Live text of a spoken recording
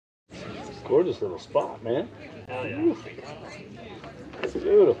Gorgeous little spot, man. Hell yeah. It's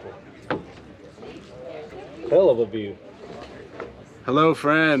beautiful. Hell of a view. Hello,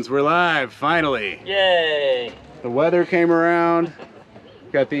 friends. We're live, finally. Yay! The weather came around.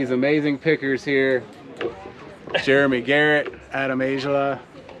 Got these amazing pickers here. Jeremy, Garrett, Adam, Aijala.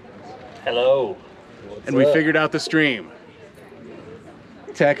 Hello. And we figured out the stream.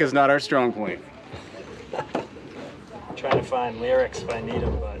 Tech is not our strong point. I'm trying to find lyrics if I need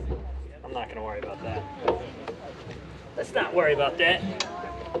them, but I'm not going to worry about that. Let's not worry about that.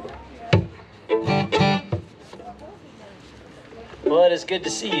 Well, it is good to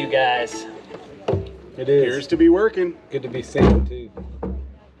see you guys. It is. Appears to be working. Good to be seen, too.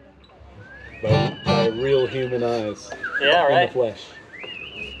 By real human eyes. Yeah, right. In the flesh.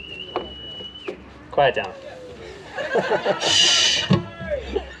 Quiet down.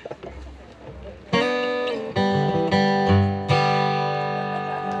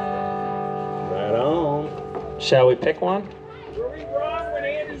 Right on. Shall we pick one? Were we wrong when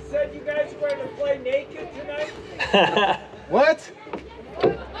Andy said you guys were going to play naked tonight? What?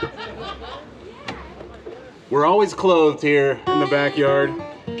 We're always clothed here in the backyard.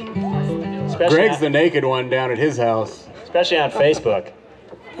 Especially Greg's on, the naked one down at his house. especially on Facebook.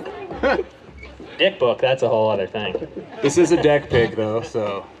 Dick book, that's a whole other thing. This is a deck pick, though,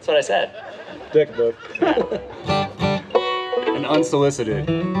 so That's what I said. Dick book. an unsolicited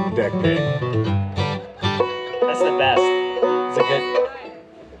deck pick. That's the best.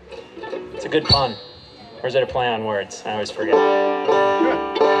 It's a good pun. Or is it a play on words? I always forget.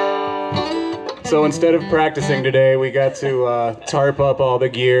 So instead of practicing today, we got to tarp up all the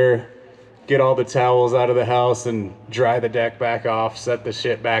gear, get all the towels out of the house, and dry the deck back off, set the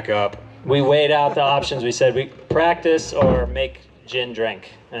shit back up. We weighed out the options. We said we practice or make gin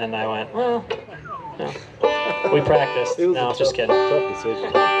drink. And I went, well, no. We practiced. It was No, a just kidding. tough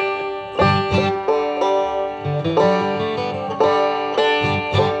decision.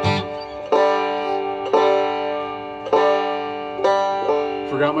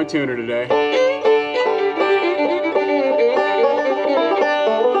 Forgot my tuner today.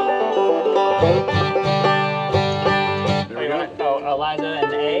 There we go. Oh, Eliza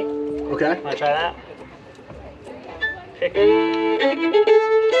and A. Okay. Want to try that? Pick.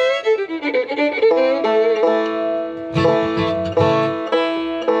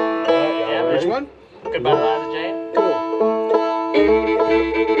 Yeah, Which man. one? Goodbye, Eliza Jane. Cool.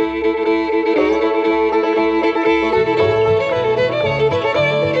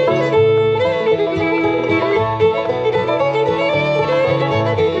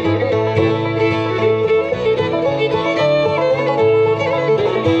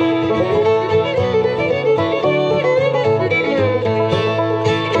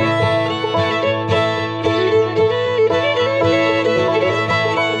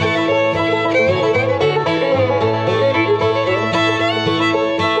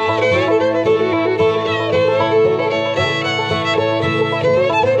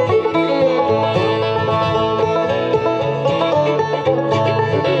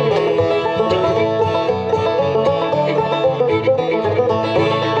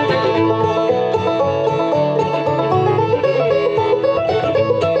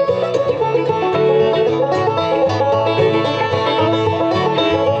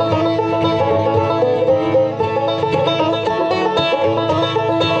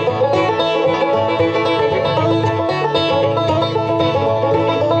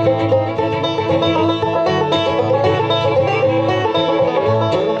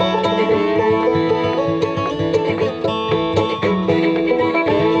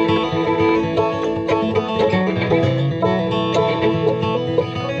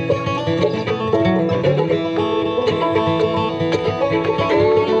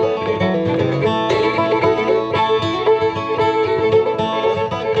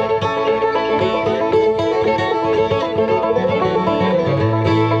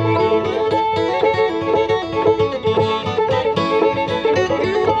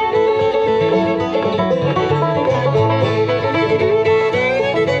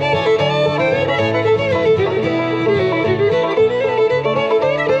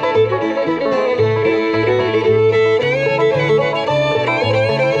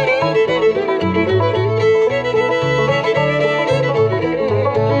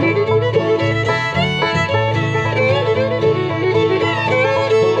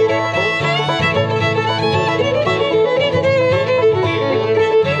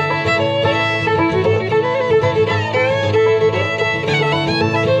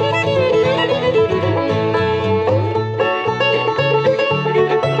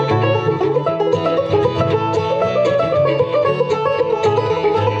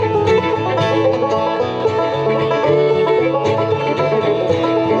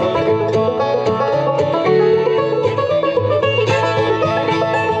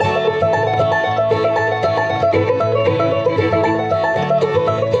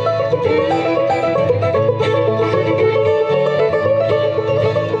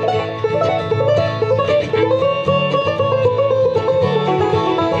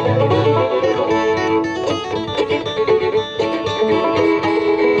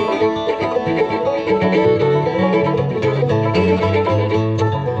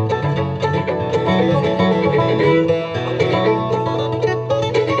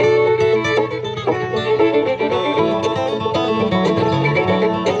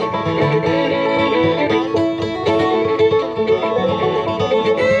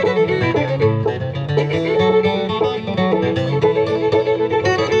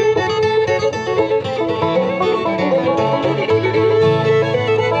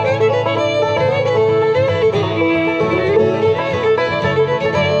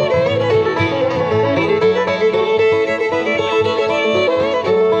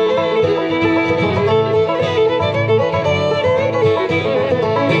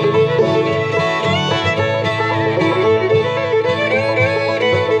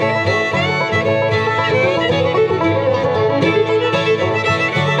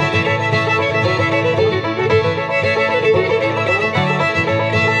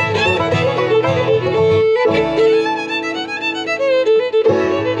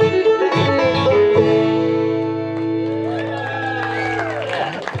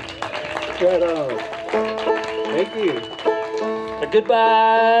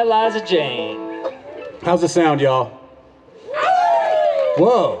 by Liza Jane. How's the sound, y'all?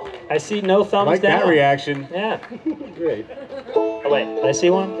 Whoa. I see no thumbs Like down. that reaction. Yeah. Great. Oh, wait, did I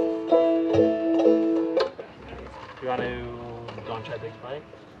see one? You want to try Big Spike?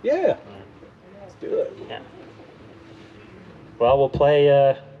 Yeah. Let's do it. Yeah. Well, we'll play,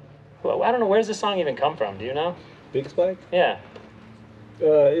 well, I don't know, where's the song even come from? Do you know? Big Spike? Yeah.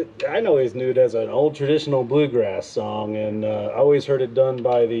 I know he's knew it as an old traditional bluegrass song, and I always heard it done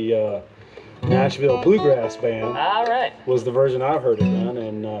by the Nashville Bluegrass Band. All right. Was the version I've heard it done,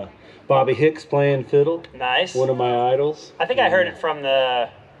 and Bobby Hicks playing fiddle, Nice. one of my idols. I think I heard it from the,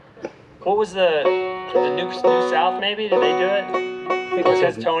 what was the New South maybe? Did they do it? I think I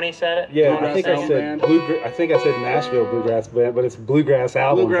Because said, Tony said it? yeah, Bluegrass I think I Album said Band. I think I said Nashville Bluegrass Band, but it's Bluegrass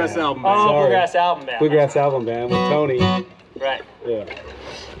Album Bluegrass Band. album. Oh, Band. Sorry. Bluegrass Album Band. Bluegrass Album Band with Tony. Right. Yeah.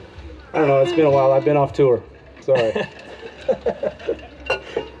 I don't know. It's been a while. I've been off tour. Sorry.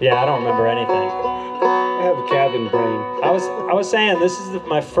 Yeah, I don't remember anything. I have a cabin brain. I was saying this is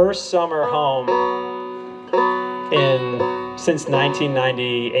my first summer home since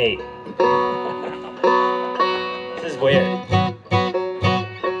 1998. This is weird.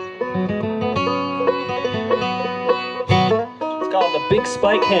 It's called the Big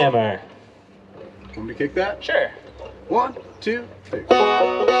Spike Hammer. Want me to kick that? Sure. 1, 2, 3.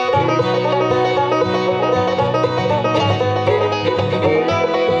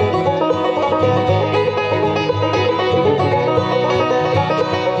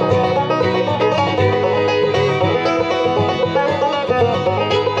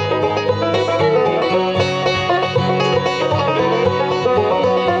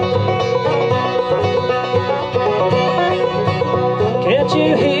 Can't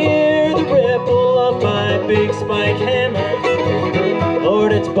you hear the ripple of my big spike hammer?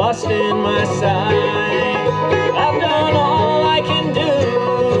 Lord, it's busting my side. I've done all I can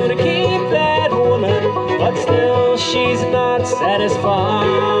do to keep that woman, but still she's not satisfied.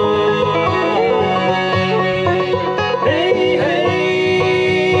 Hey,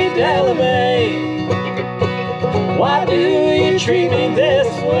 hey, Delamay, why do you treat me this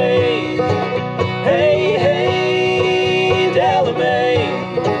way? Hey, hey, Delamay,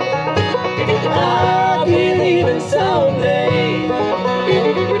 I'll be leaving someday.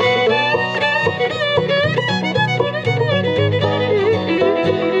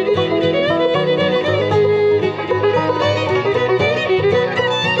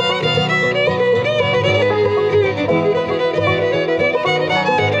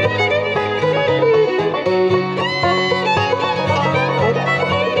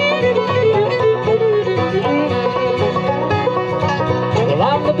 Well,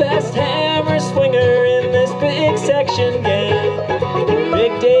 I'm the best hammer swinger in this big section game.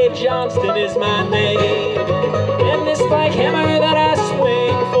 Big Dave Johnston is my name. And this spike hammer that I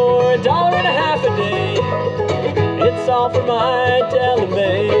swing for $1.50 a day, it's all for my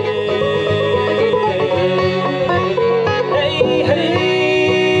Delamay. Hey,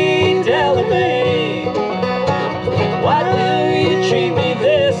 hey, Delamay, why do you treat me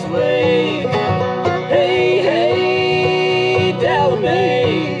this way? Hey, hey,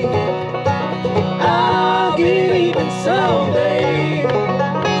 Delamay, I'll be leaving someday.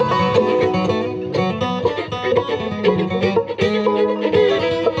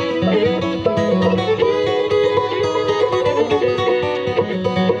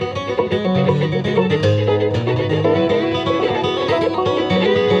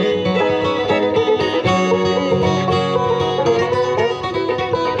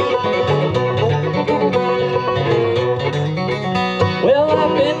 Well,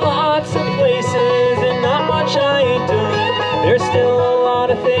 I've been lots of places and not much I ain't done. There's still a lot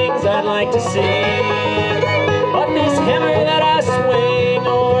of things I'd like to see. But this hammer that I swing,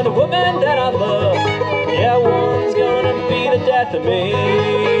 or the woman that I love, yeah, one's gonna be the death of me.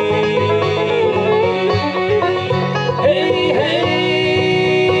 Hey,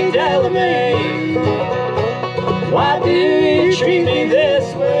 hey, Delamay, why do you treat me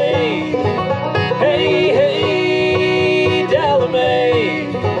this way? Hey, hey,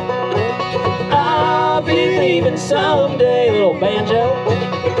 Delamay, I'll be leaving someday. Little banjo.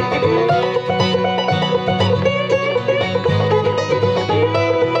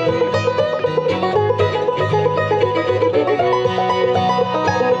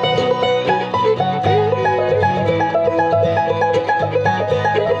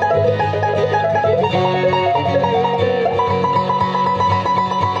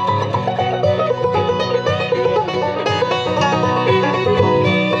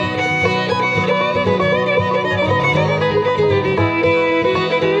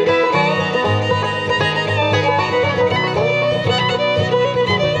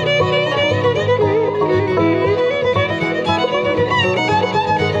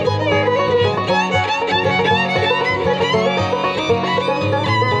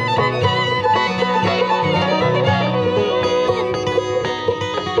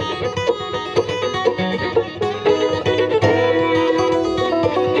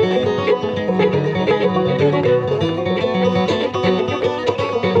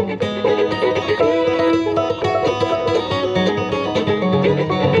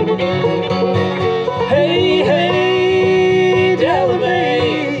 Hey, hey,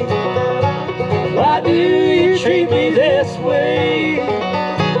 Delamay, why do you treat me this way?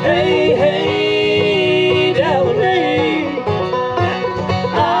 Hey, hey, Delamay,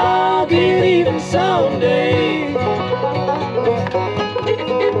 I'll be leaving someday.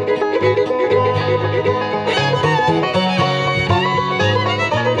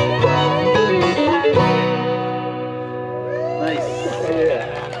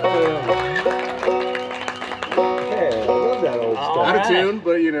 Out of tune,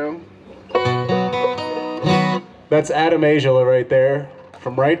 but you know. That's Aijala right there,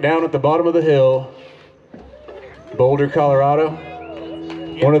 from right down at the bottom of the hill, Boulder, Colorado.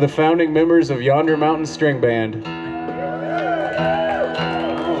 One of the founding members of Yonder Mountain String Band.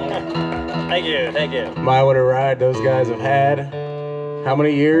 Thank you, thank you. My, what a ride those guys have had. How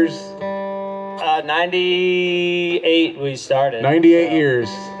many years? 98 we started. 98 years.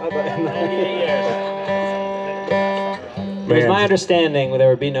 98 years. It was Man. my understanding there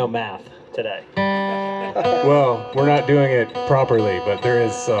would be no math today. Well, we're not doing it properly, but there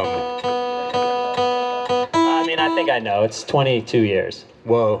is some. I mean, I think I know. It's 22 years.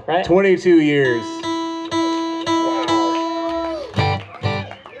 Whoa. Right? 22 years.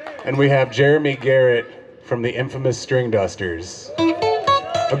 And we have Jeremy Garrett from the infamous String Dusters.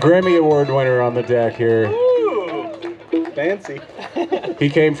 A Grammy Award winner on the deck here. Fancy. He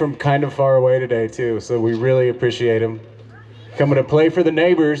came from kind of far away today, too, so we really appreciate him. Coming to play for the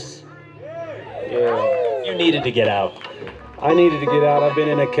neighbors. Yeah. You needed to get out. I needed to get out. I've been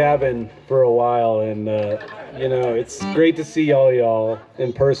in a cabin for a while, and you know, it's great to see all y'all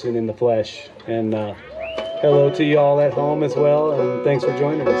in person, in the flesh. And hello to y'all at home as well, and thanks for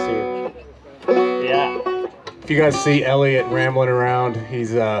joining us here. Yeah. If you guys see Elliot rambling around,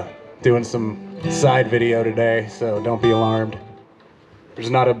 he's doing some side video today, so don't be alarmed. There's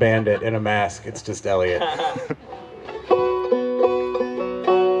not a bandit in a mask, it's just Elliot.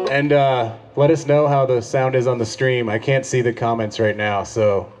 And let us know how the sound is on the stream. I can't see the comments right now,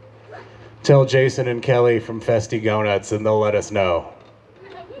 so tell Jason and Kelly from Festy Go Nuts and they'll let us know.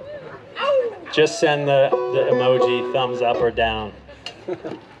 Just send the emoji thumbs up or down. You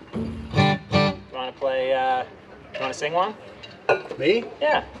want to play, you want to sing one? Me?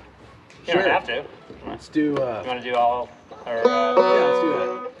 Yeah. You Sure. don't have to. Let's do, You want to do all, or, yeah, let's do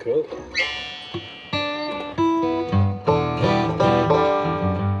that. Cool.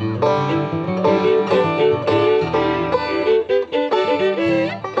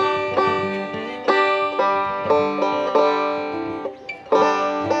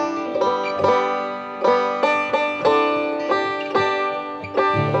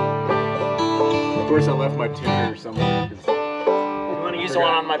 Of course, I left my tuner somewhere. you want to use the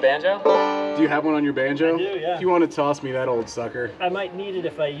one on my banjo? Do you have one on your banjo? I do, yeah. If you want to toss me that old sucker. I might need it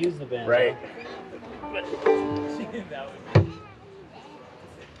if I use the banjo. Right.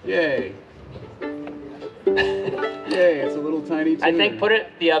 Yay. Yay, it's a little tiny tuner. I think put it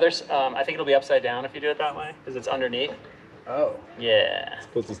the other, I think it'll be upside down if you do it that way, because it's underneath. Oh. Yeah. It's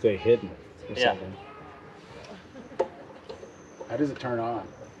supposed to stay hidden or Yeah. something. How does it turn on?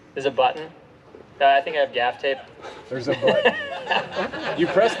 There's a button. I think I have gaff tape. There's a button. You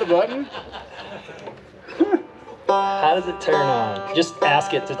press the button? How does it turn on? Just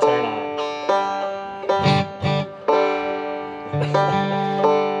ask it to turn on.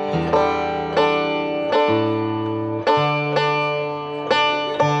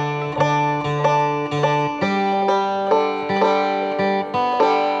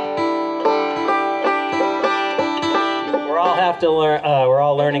 We're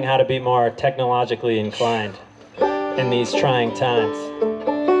all learning how to be more technologically inclined in these trying times,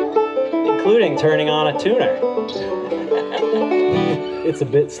 including turning on a tuner. It's a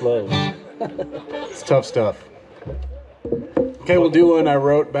bit slow. It's tough stuff. Okay, we'll do one I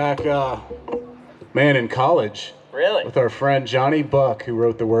wrote back, man, in college. Really? With our friend Johnny Buck, who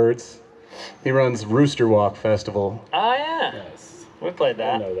wrote the words. He runs Rooster Walk Festival. Oh, yeah. Nice. We played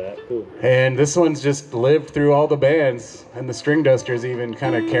I that. know that. Cool. And this one's just lived through all the bands, and the String Dusters even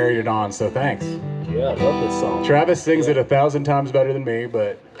kind of carried it on, so thanks. Yeah, I love this song. Travis sings it 1,000 times better than me,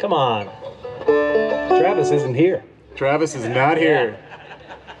 but Come on. Travis isn't here. Travis is not here.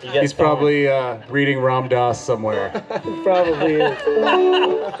 You get He's phone. probably reading Ram Dass somewhere. Probably is.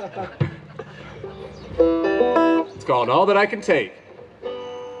 It's called All That I Can Take.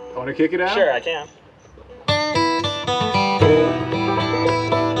 Want to kick it out? Sure, I can.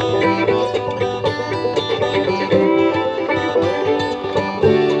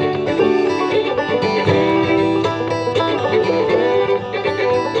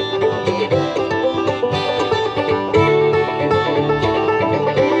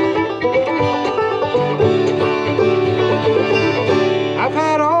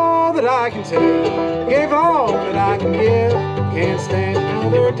 take. Gave all that I can give. Can't stand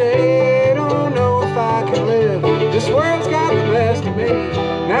another day. Don't know if I can live. This world's got the best of me.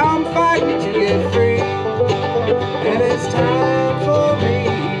 Now I'm fighting to get free. And it's time for me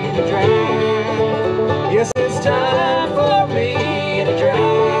to drive. Yes, it's time for me to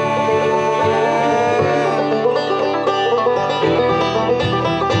drive.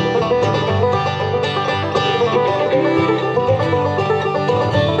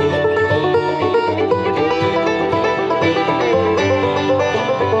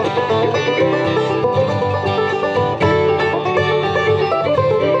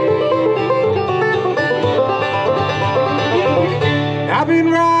 I've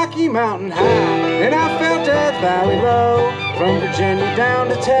been Rocky Mountain high, and I felt Death Valley low. From Virginia down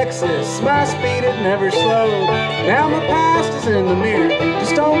to Texas, my speed had never slowed. Now my past is in the mirror.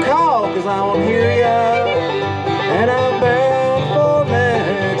 Just don't call, cause I won't hear ya. And I'm bound for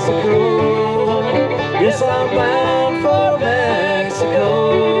Mexico. Yes, I'm bound for Mexico.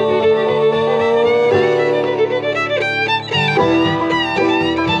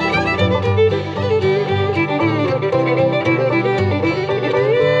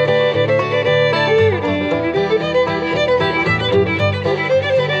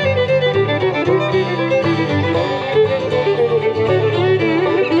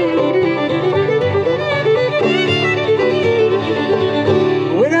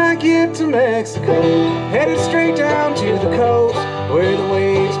 To Mexico, headed straight down to the coast, where the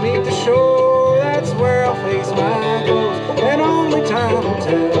waves meet the shore. That's where I'll face my goals, and only time will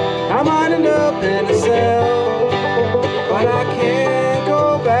tell. I might end up in a cell, but I can't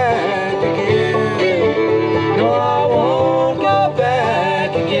go back again. No, I won't go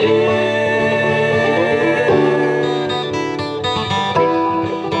back again.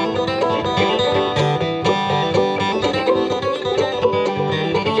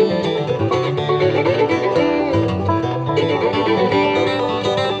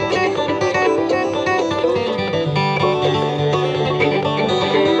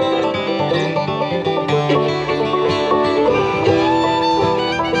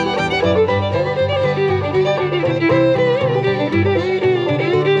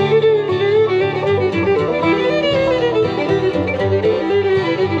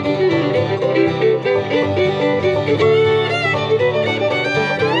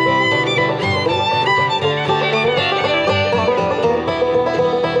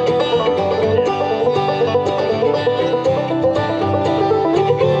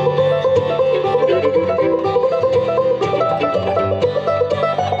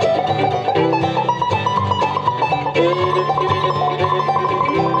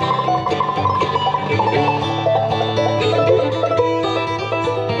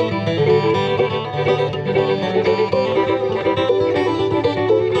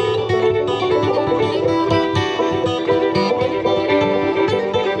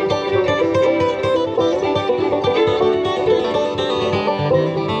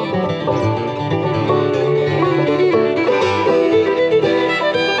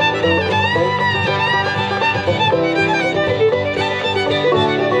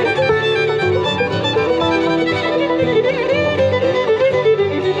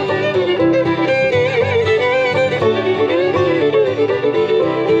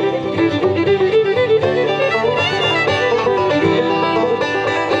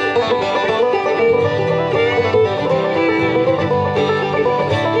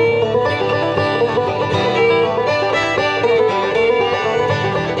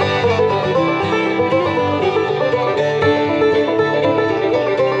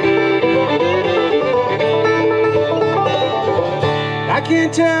 I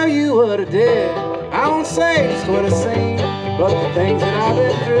can't tell you what I did, I won't say just what I seen, but the things that I've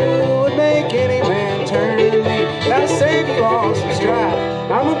been through would make any man turn to me. Gotta save you on some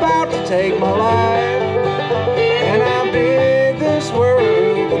strife, I'm about to take my life, and I bid this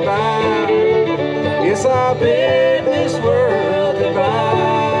world goodbye. Yes, I bid this world goodbye.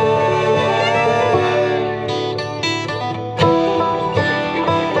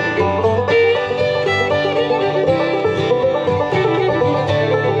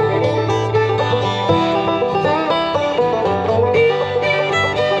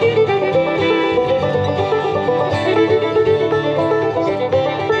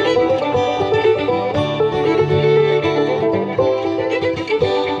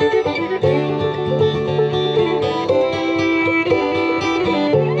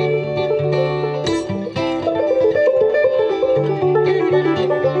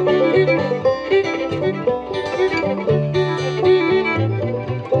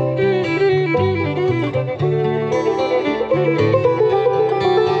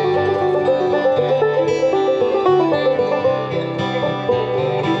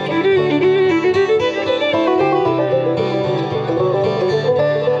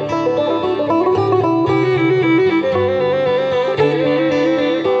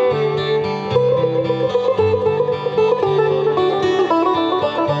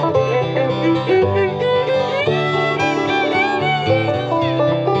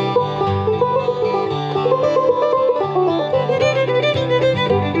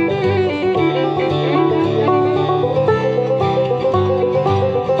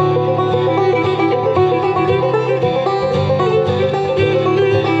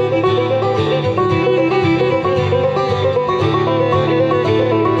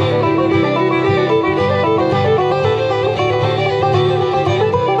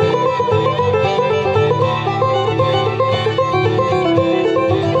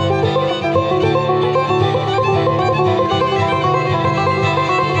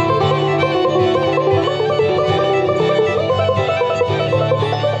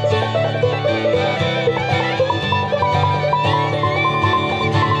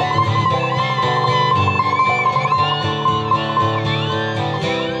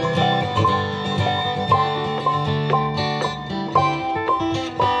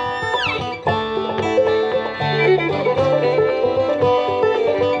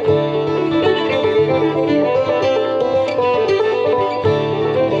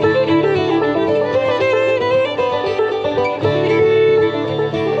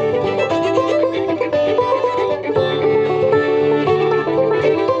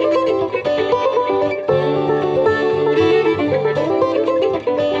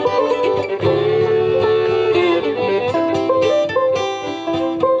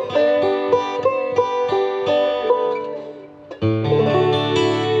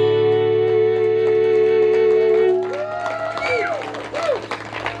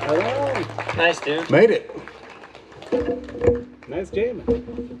 Nice, dude. Made it. Nice jamming.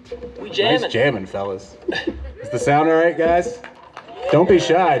 We jamming. Nice jamming, fellas. Is the sound all right, guys? Don't be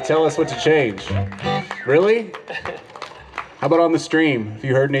shy. Tell us what to change. Really? How about on the stream? Have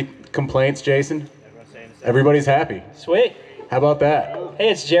you heard any complaints, Jason? Everybody's happy. Sweet. How about that? Hey,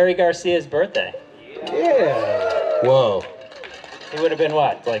 it's Jerry Garcia's birthday. Yeah. Whoa. He would have been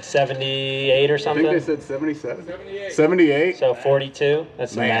what, like 78 or I something? think they said 77. 78. So 42.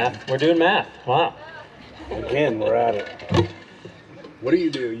 That's some Man. math. We're doing math. Wow. Again, we're at it. What do? You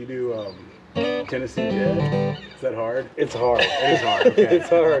do Tennessee Jazz? Is that hard? It's hard. It is hard. Okay. It's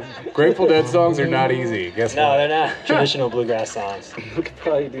hard. Grateful Dead songs are not easy. Guess No, what? they're not traditional bluegrass songs. We could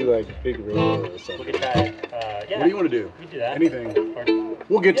probably do like Big Radio or We something. could try it. Yeah. What do you want to do? We do that. Anything. Or-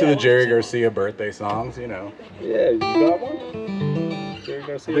 We'll get to Yeah, the we'll Jerry do Garcia birthday songs, you know. Yeah, you got one? Jerry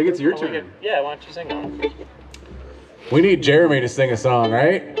Garcia. I think it's your we could- turn. yeah, why don't you sing one? We need Jeremy to sing a song,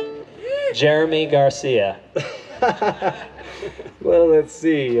 right? Jeremy Garcia. Well, let's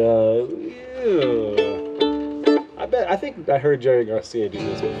see. I think I heard Jerry Garcia do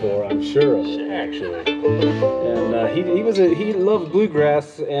this before. I'm sure of it, Sure. actually. And he loved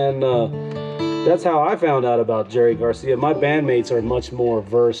bluegrass, and that's how I found out about Jerry Garcia. My bandmates are much more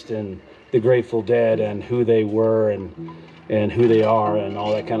versed in the Grateful Dead and who they were and who they are and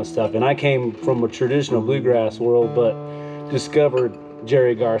all that kind of stuff. And I came from a traditional bluegrass world, but discovered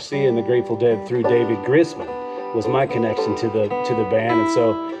Jerry Garcia and the Grateful Dead through David Grisman was my connection to the band. And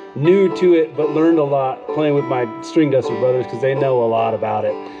so new to it, but learned a lot playing with my String Duster brothers because they know a lot about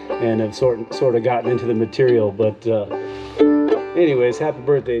it and have sort of gotten into the material. But anyways, happy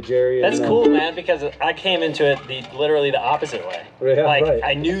birthday, Jerry. That's and, cool, man, because I came into it literally the opposite way. Yeah, like, right.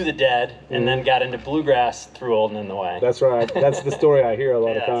 I knew the Dead and then got into bluegrass through Old and in the Way. That's right. That's the story I hear a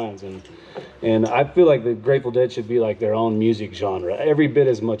lot of Yeah. times. And I feel like the Grateful Dead should be like their own music genre, every bit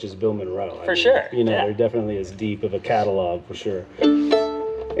as much as Bill Monroe. For sure, You know, yeah. they're definitely as deep of a catalog, for sure.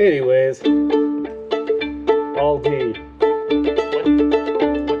 Anyways, all D.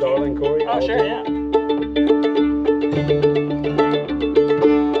 Darling Corey. Oh, All sure, D. yeah.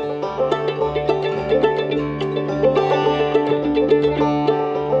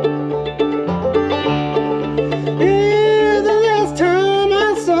 Yeah, the last time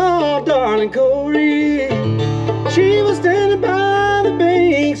I saw Darling Corey, she was standing by the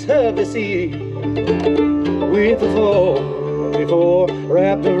banks of the sea with a 4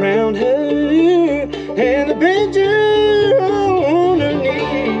 wrapped around her and the Bencher on her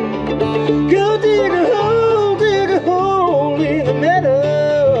knee. Go dig a hole in the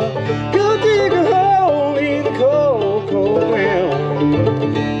meadow. Go dig a hole in the cold, cold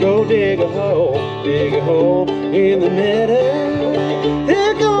ground. Go dig a hole in the meadow.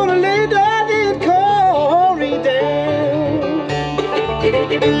 They're gonna lay Darling Corey down.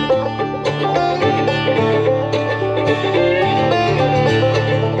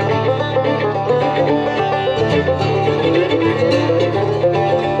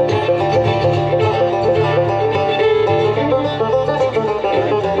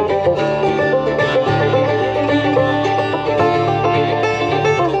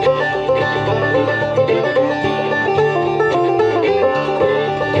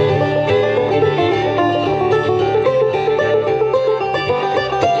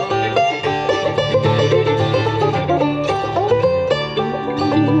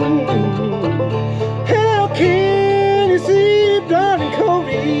 How can you sleep, Darling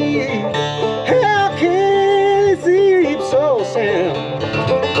Corey? How can you sleep so sound?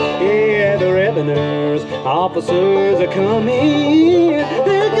 Yeah, the revenues officers are coming.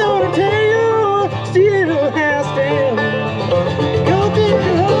 They're gonna tear your steel house down. Go dig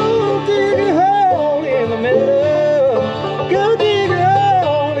a hole in the meadow. Go dig a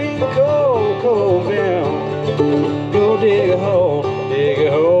hole in the cold, cold ground. Go dig a hole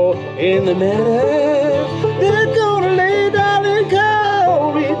in the meadow. They're gonna lay Darling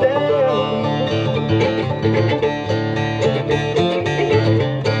Corey down.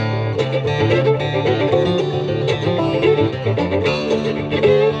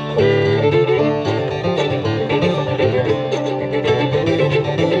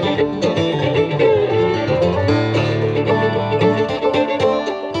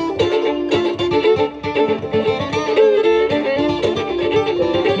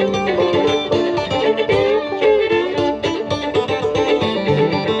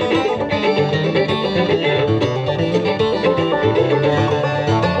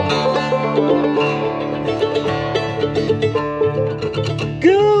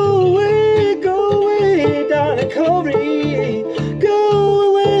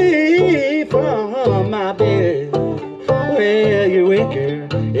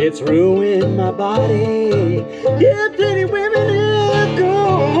 It's ruined my body. Yeah, pretty women have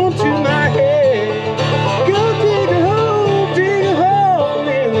gone to my head. Go dig a hole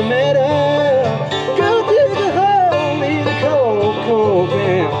in the meadow. Go dig a hole in the cold, cold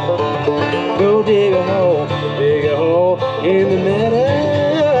ground. Go dig a hole in the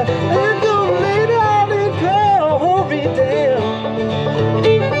meadow. I'm gonna lay down and cold it down.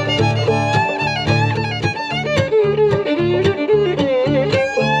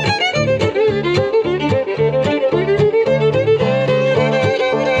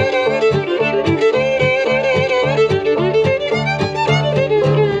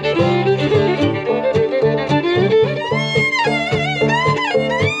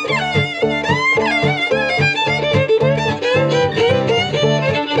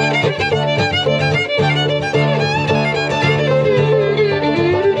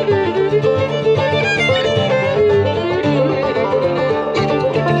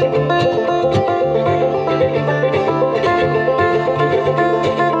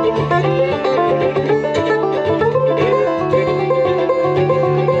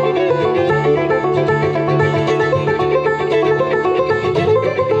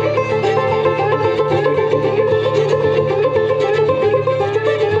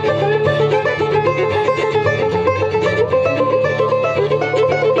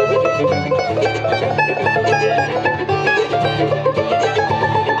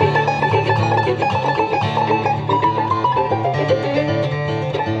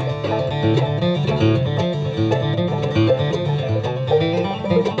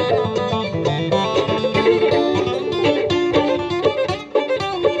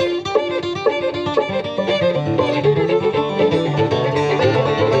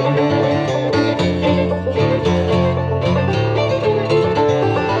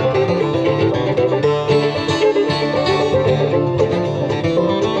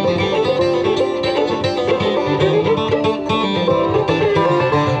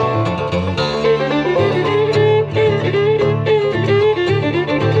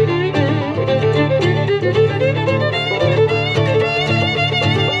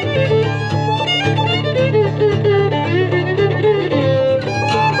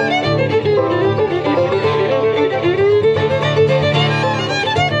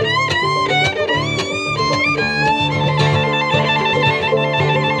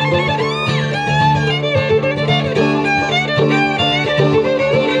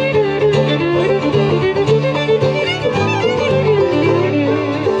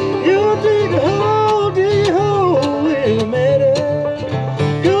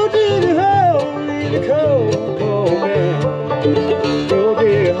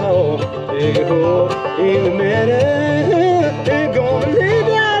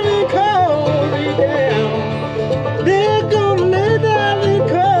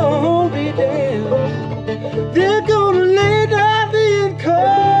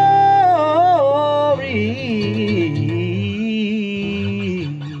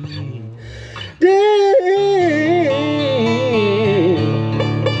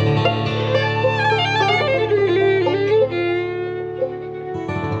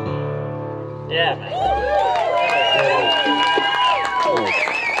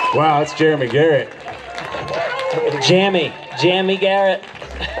 Wow, that's Jeremy Garrett. Jammy Garrett.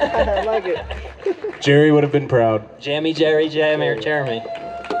 I like it. Jerry would have been proud. Jammy, Jerry, or Jeremy.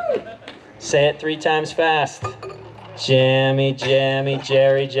 Say it 3 times fast. Jammy, Jerry,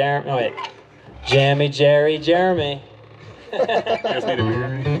 Jeremy. Oh, wait. Jammy, Jerry, Jeremy. You guys need a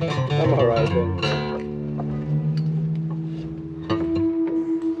beer? I'm all right then.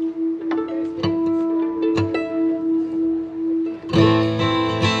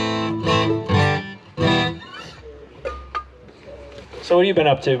 So what have you been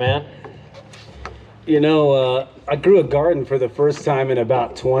up to, man? You know, I grew a garden for the first time in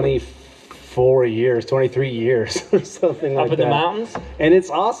about 23 years or something like that. Up in the mountains? And it's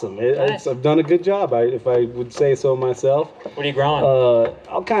awesome. Nice. I've done a good job, if I would say so myself. What are you growing?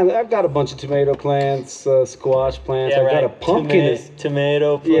 I've got a bunch of tomato plants, squash plants. Yeah, I've right. got a pumpkin.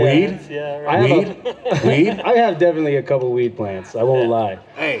 Tomato plants. Yeah, right. Weed? I have definitely a couple weed plants. I won't lie.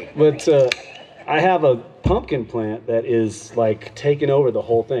 Hey. But I have a pumpkin plant that is like taking over the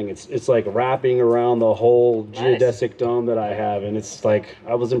whole thing. It's like wrapping around the whole geodesic dome that I have, and it's like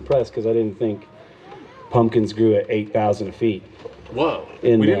I was impressed because I didn't think pumpkins grew at 8,000 feet. Whoa.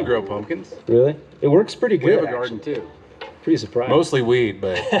 We didn't grow pumpkins. Really? It works pretty good. We have a garden too. Pretty surprised. Mostly weed,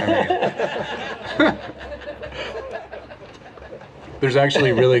 but I mean, there's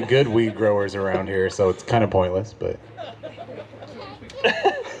actually really good weed growers around here, so it's kind of pointless. But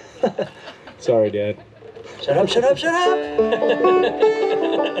sorry, Dad. Shut up, shut up, shut up!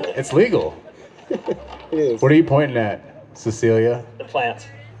 It's legal. It is. What are you pointing at, Cecilia? The plants.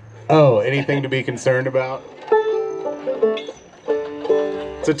 Oh, anything to be concerned about?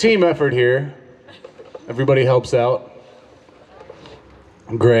 It's a team effort here. Everybody helps out.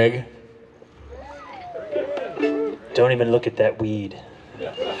 Greg. Don't even look at that weed.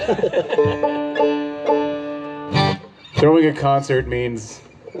 Throwing a concert means,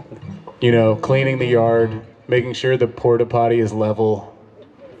 you know, cleaning the yard, making sure the porta potty is level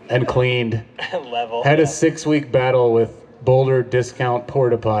and cleaned. Level. Had a 6-week battle with Boulder Discount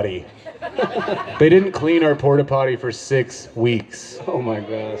Porta Potty. They didn't clean our porta potty for 6 weeks, Oh my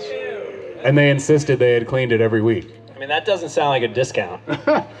gosh. and they insisted they had cleaned it every week. I mean, that doesn't sound like a discount.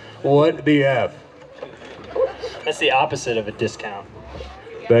 What the F? That's the opposite of a discount.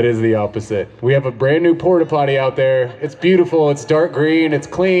 That is the opposite. We have a brand new porta potty out there. It's beautiful, it's dark green, it's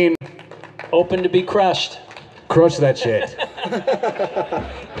clean. Open to be crushed. Crush that shit.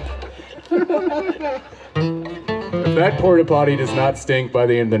 If that porta potty does not stink by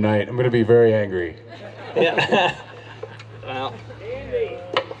the end of the night, I'm gonna be very angry. Yeah. Well, Andy,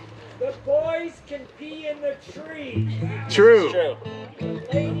 the boys can pee in the tree. True. it's true.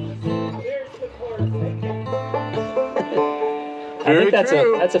 Ladies, there's the porta. I think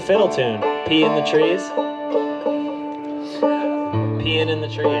that's a fiddle tune. Pee in the trees. Peeing in the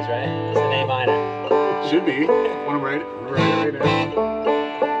trees, right? It's an A minor. Should be. Want to write it right now? You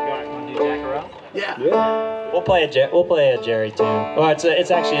want to do Jack Row? Yeah. Yeah. We'll play a Jerry tune. Well,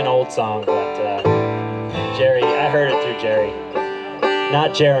 it's actually an old song, but Jerry. I heard it through Jerry.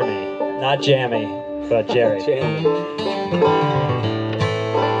 Not Jeremy, not Jammy, but Jerry. Jamie.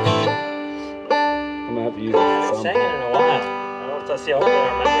 I'm gonna have to use I it haven't some. sang it in a while. Let's see. Hopefully I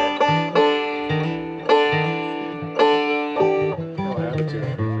remember I'll have it to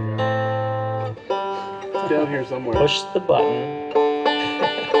it. It's down here somewhere. it. Push the button.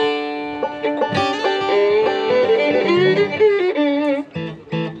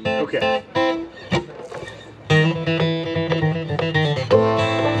 Okay.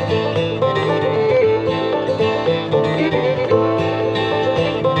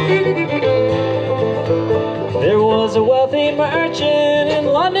 There was a wealthy merchant in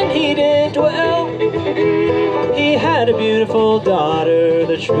London, he did dwell. He had a beautiful daughter,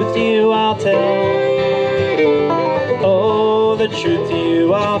 the truth to you I'll tell. Oh, the truth to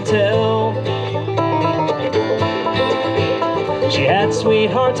you I'll tell. She had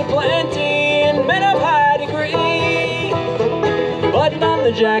sweethearts aplenty and men of high degree, but none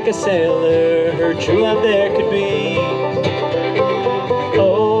the Jack a sailor her true love there could be.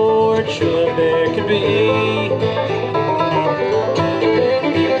 Oh, her true love there could be.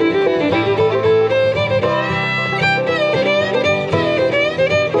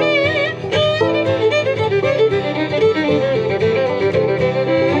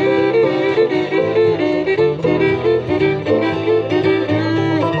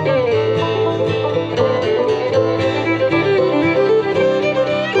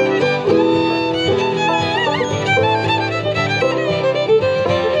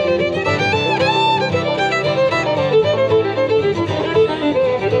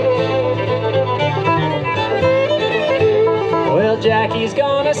 Jackie's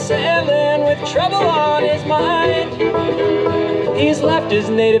gone a-sailing with trouble on his mind. He's left his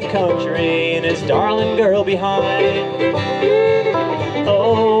native country and his darling girl behind.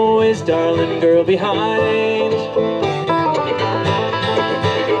 Oh, his darling girl behind.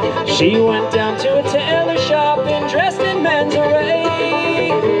 She went down to a tailor shop and dressed in men's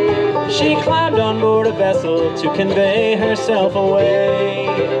array. She climbed on board a vessel to convey herself away.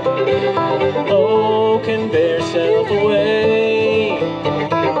 Oh, convey herself away.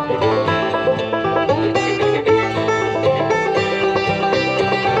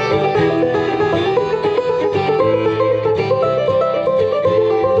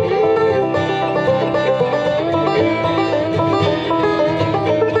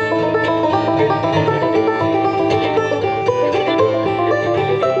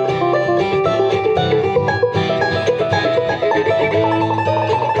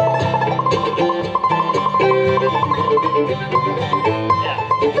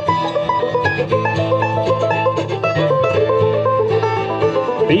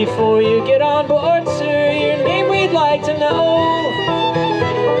 Before you get on board, sir, your name we'd like to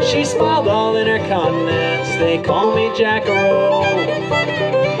know. She smiled all in her countenance, they call me Jack-a-row.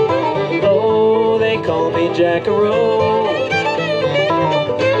 Oh, they call me Jack-a-row.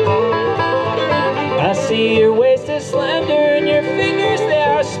 I see your waist is slender and your fingers, they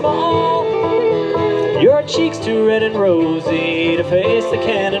are small. Your cheeks too red and rosy to face the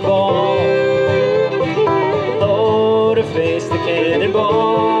cannonball. to face the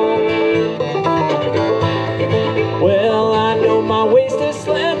cannonball. Well, I know my waist is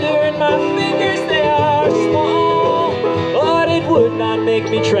slender and my fingers, they are small, but it would not make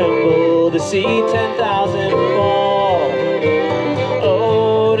me tremble to see 10,000 fall.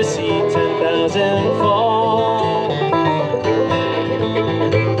 Oh, to see 10,000 fall.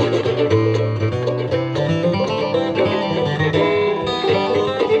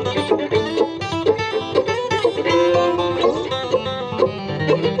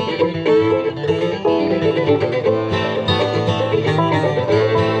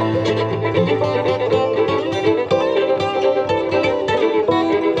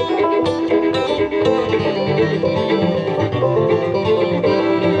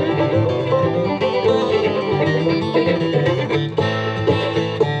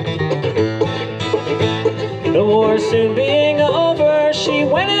 The war soon being over, she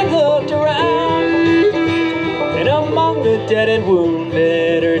went and looked around, and among the dead and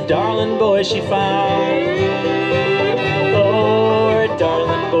wounded, her darling boy she found. Oh, her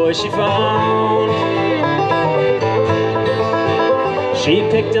darling boy she found. She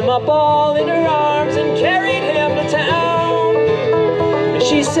picked him up all in her arms and carried him to town, and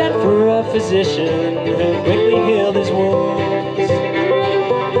she sent for a physician who quickly healed his wounds.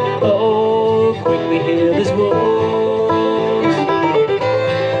 Oh, quickly healed his wounds.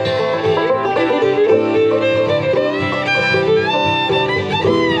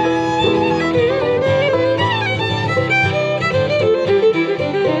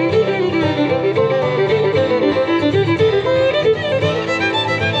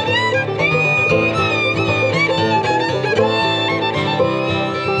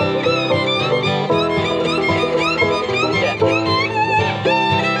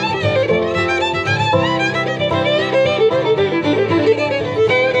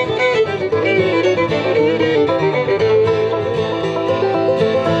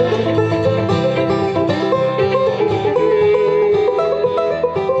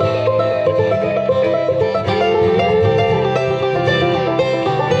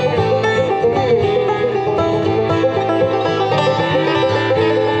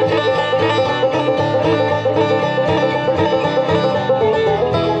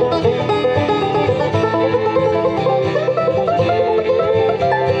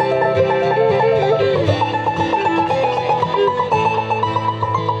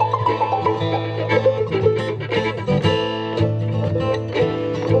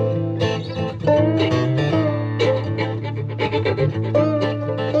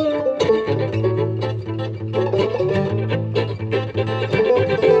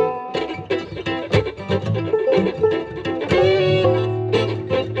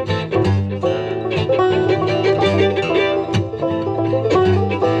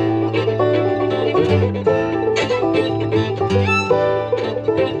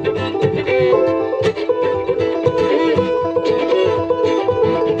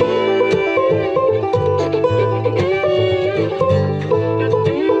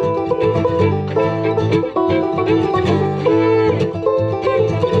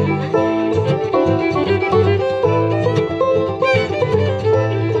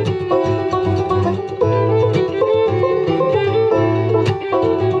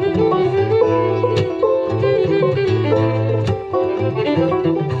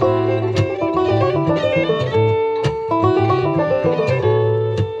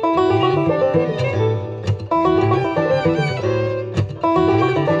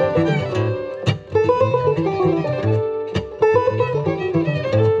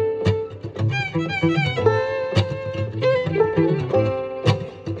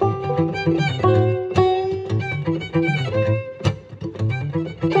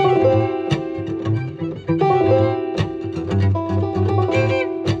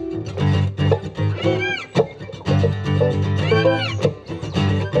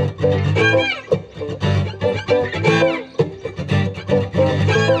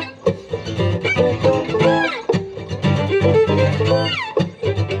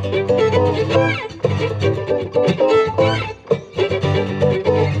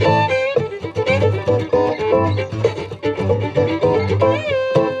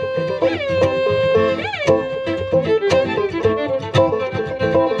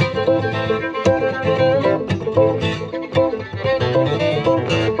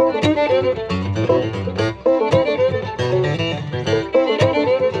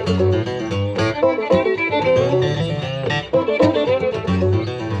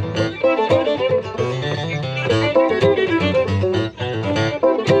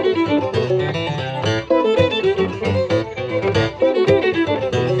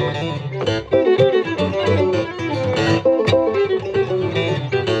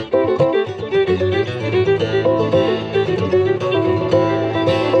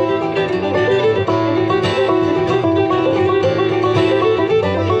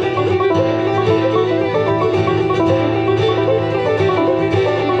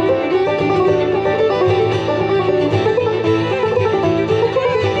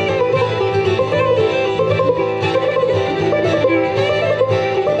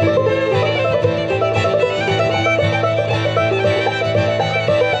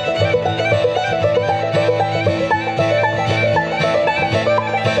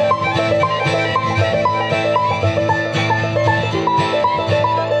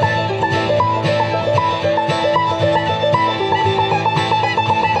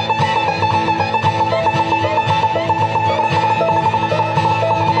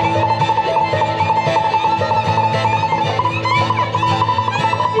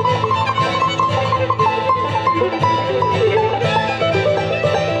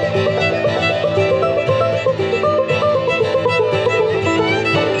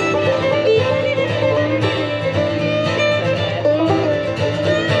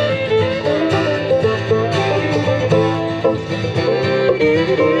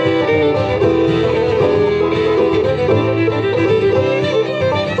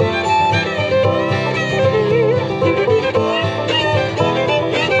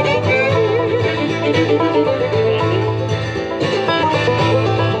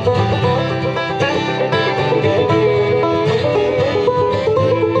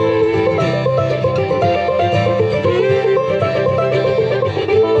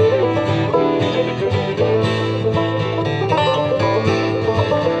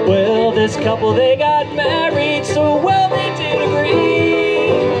 couple, they got married, so well they did agree.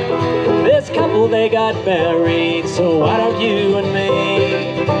 This couple, they got married, so why don't you and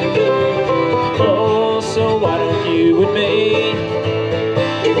me? Oh, so why don't you and me?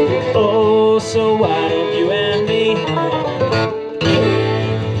 Oh, so why don't you and me?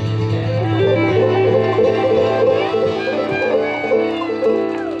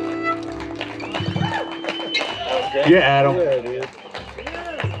 Yeah, Adam. Yeah, dude.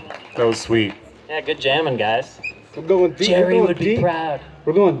 That was sweet. Yeah, good jamming, guys. We're going deep. Jerry we're going would be deep. proud.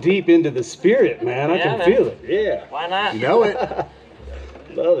 We're going deep into the spirit, man. I Yeah, can man. feel it. Yeah. Why not? You know it.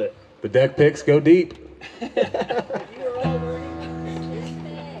 Love it. The deck picks go deep.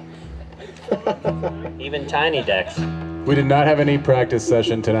 Even tiny decks. We did not have any practice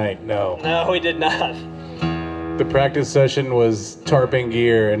session tonight, no. No, we did not. The practice session was tarping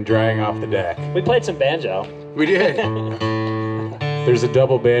gear and drying off the deck. We played some banjo. We did. There's a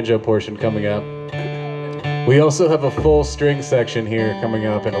double banjo portion coming up. We also have a full string section here coming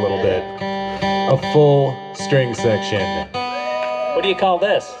up in a little bit. A full string section What do you call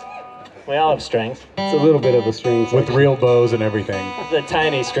this? We all have strings. It's a little bit of a string with section. real bows and everything. It's a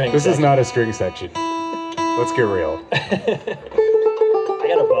tiny string. This is section. not a string section. Let's get real. I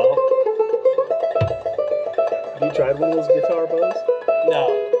got a bow. Have you tried one of those guitar bows? No,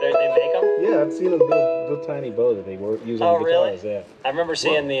 they make them. Yeah, I've seen a little tiny bow that they were using Oh, on really? guitars. Yeah. I remember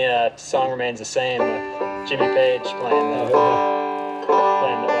seeing the Song Remains the Same with Jimmy Page playing the bow.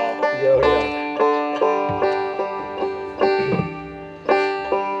 Yo, yeah.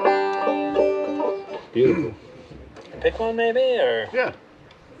 Beautiful. Pick one maybe, or Yeah.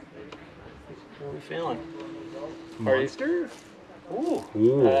 what are we feeling? Monster? Ooh.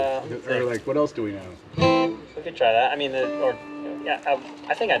 Ooh. Or like, what else do we know? We could try that. I mean,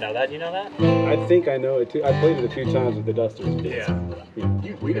 I think I know that. You know that? I think I know it too. I played it a few times with the Dusters. Yeah.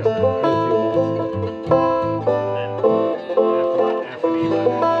 Yeah. We know.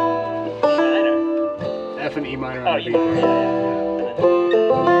 F and E minor Oh, on a you beat. know.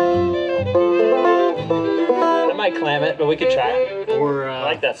 I might clam it, but we could try it. Or I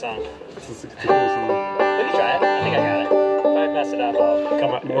like that song. It's a cool song. We could try it. I think I got it. If I mess it up, I'll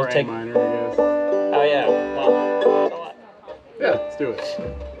come up. More we'll A take. minor, I guess. Oh yeah. Well, so what? Yeah, let's do it.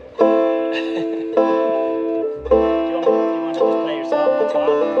 Do you want to just play yourself once in a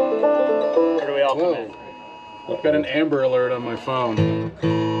while? Or do we all come in? Whoa. I've got an Amber Alert on my phone.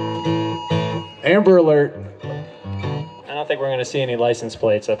 Amber Alert. I don't think we're going to see any license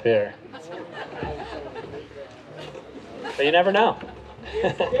plates up here. But you never know.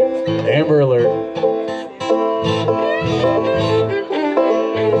 Amber Alert.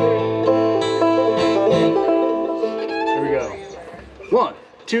 Here we go. 1,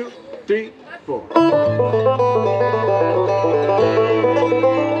 2, 3, 4.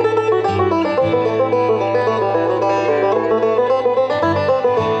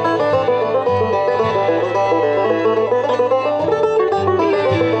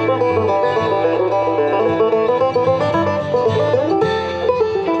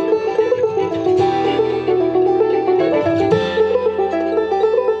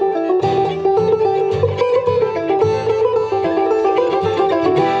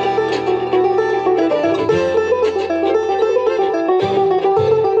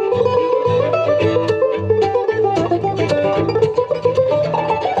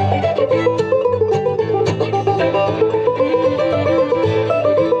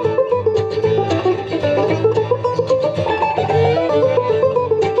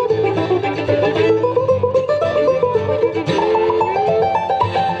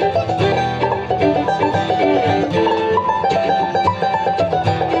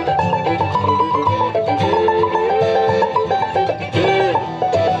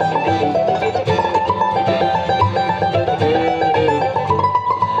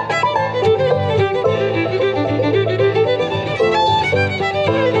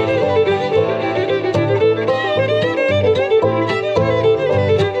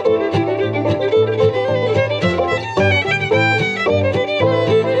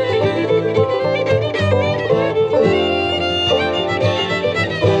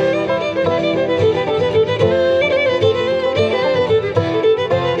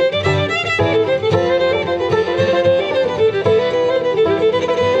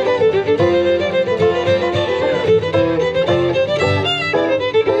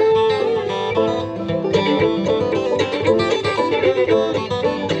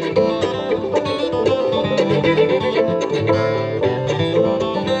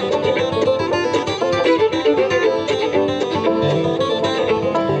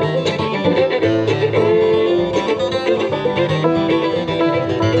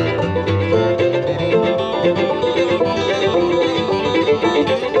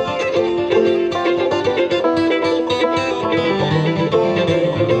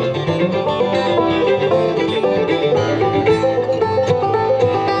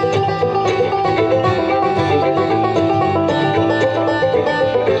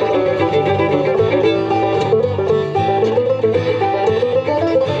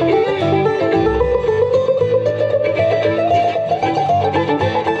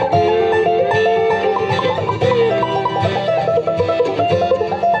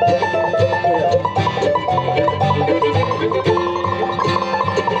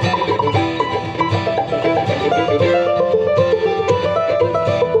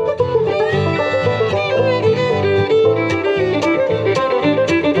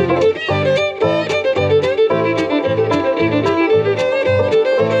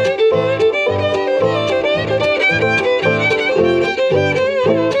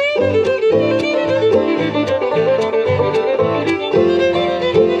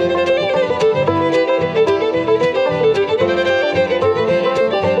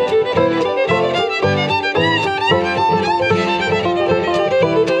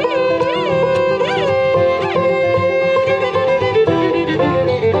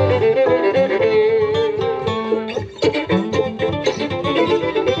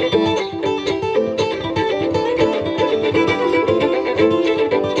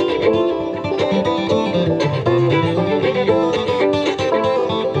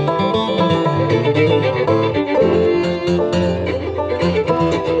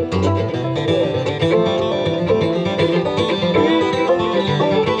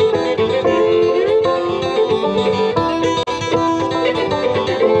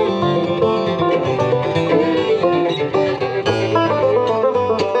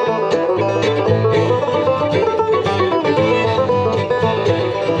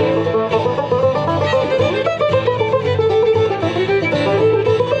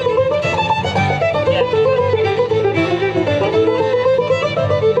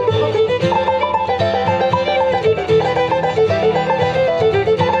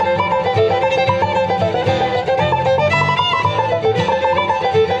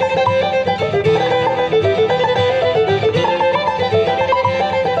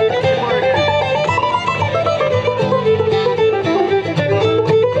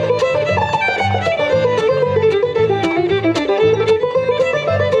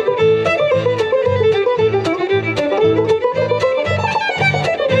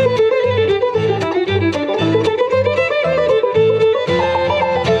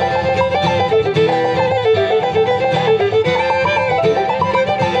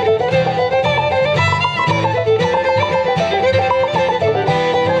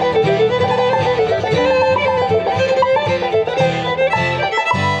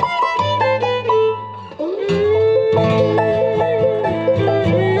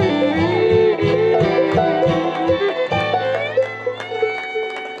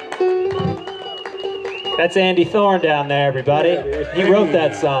 That's Andy Thorn down there, everybody. He wrote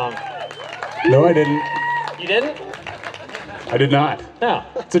that song. No, I didn't. You didn't? I did not. No.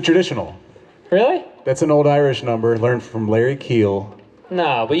 It's a traditional. Really? That's an old Irish number learned from Larry Keel.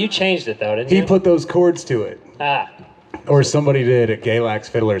 No, but you changed it though, didn't you? He put those chords to it. Ah. Or somebody did at Galax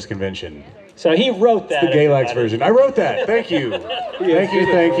Fiddlers Convention. So he wrote that. The Galax version. I wrote that. Thank you.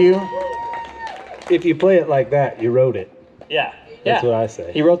 Thank you. If you play it like that, you wrote it. Yeah. That's what I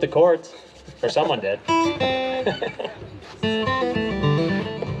say. He wrote the chords. Or someone did. The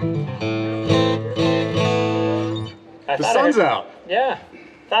sun's out. Yeah.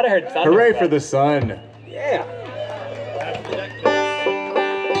 Thought I heard thunder. Hooray for the sun. Yeah.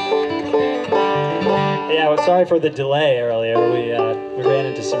 Yeah, well, sorry for the delay earlier. We ran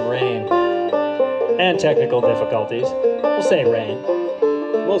into some rain and technical difficulties. We'll say rain.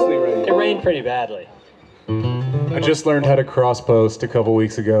 Mostly rain. It rained pretty badly. I just learned how to cross post a couple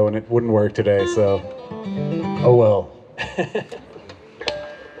weeks ago and it wouldn't work today, so oh well. What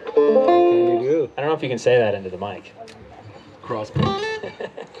can you do? I don't know if you can say that into the mic. Cross post.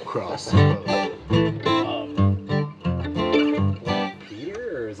 Cross post.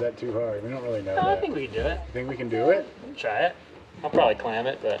 Peter, or is that too hard? We don't really know No, I that. think we can do it. Think we can do it? Try it. I'll probably clam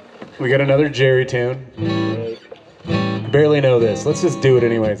it, but... We got another Jerry tune. I barely know this. Let's just do it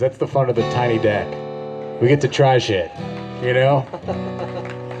anyways. That's the fun of the tiny deck. We get to try shit, you know?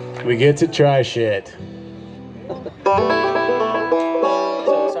 We get to try shit.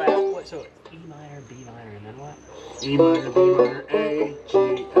 So E minor, B minor, and then what? E minor, B minor, A, G,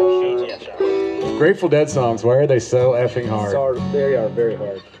 F G, F sharp. Grateful Dead songs, why are they so effing hard? They are very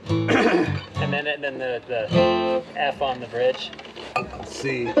hard. And then the F on the bridge.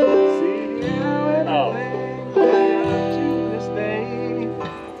 C. Oh.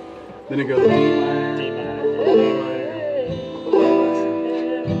 Then it goes D minor. D minor.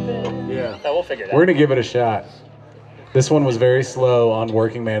 Yeah. Oh, we'll figure it out. We're gonna give it a shot. This one was very slow on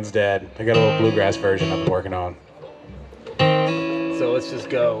Working Man's Dead. I got a little bluegrass version I've been working on. So let's just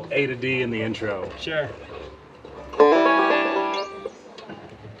go A to D in the intro. Sure.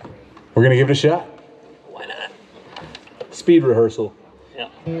 We're gonna give it a shot. Why not? Speed rehearsal. Yeah.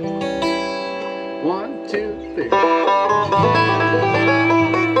 1, 2, 3.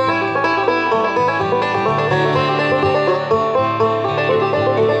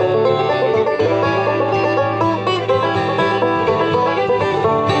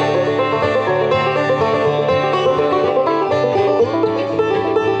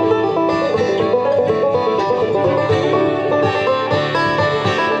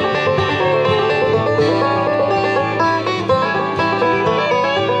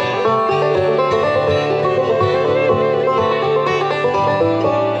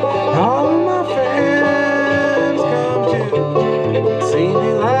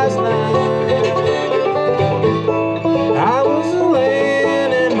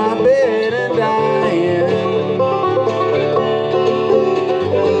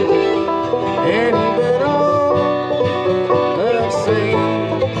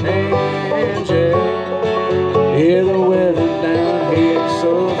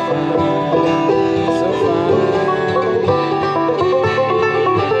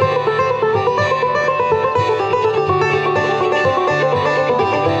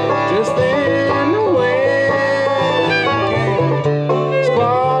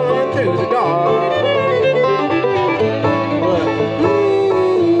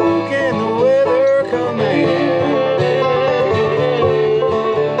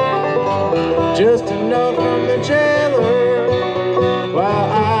 just a note from the jailer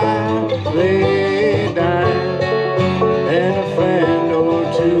while I lay dying, and a friend or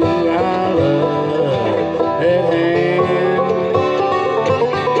two I love at hand.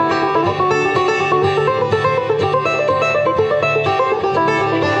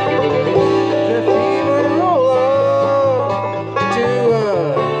 The fever roll up to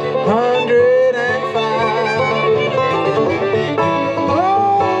 105.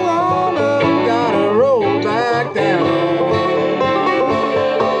 Roll on up, gotta roll back down.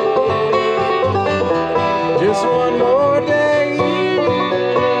 Just one more day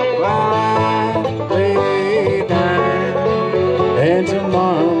while I lay dying, and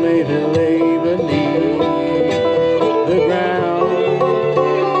tomorrow maybe lay beneath the ground.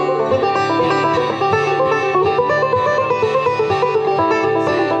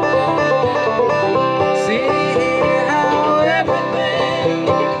 See how everything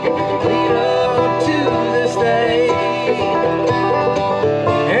lead up to this day,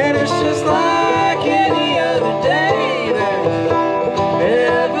 and it's just like any other day that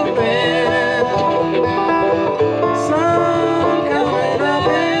ever been. Sun coming up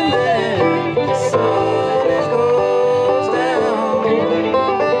and then the sun it goes down.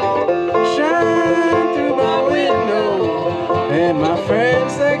 Shine through my window and my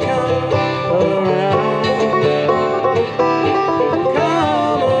friends they come around.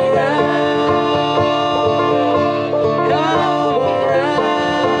 Come around, come around.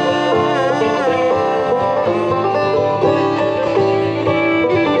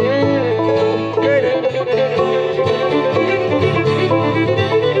 Great.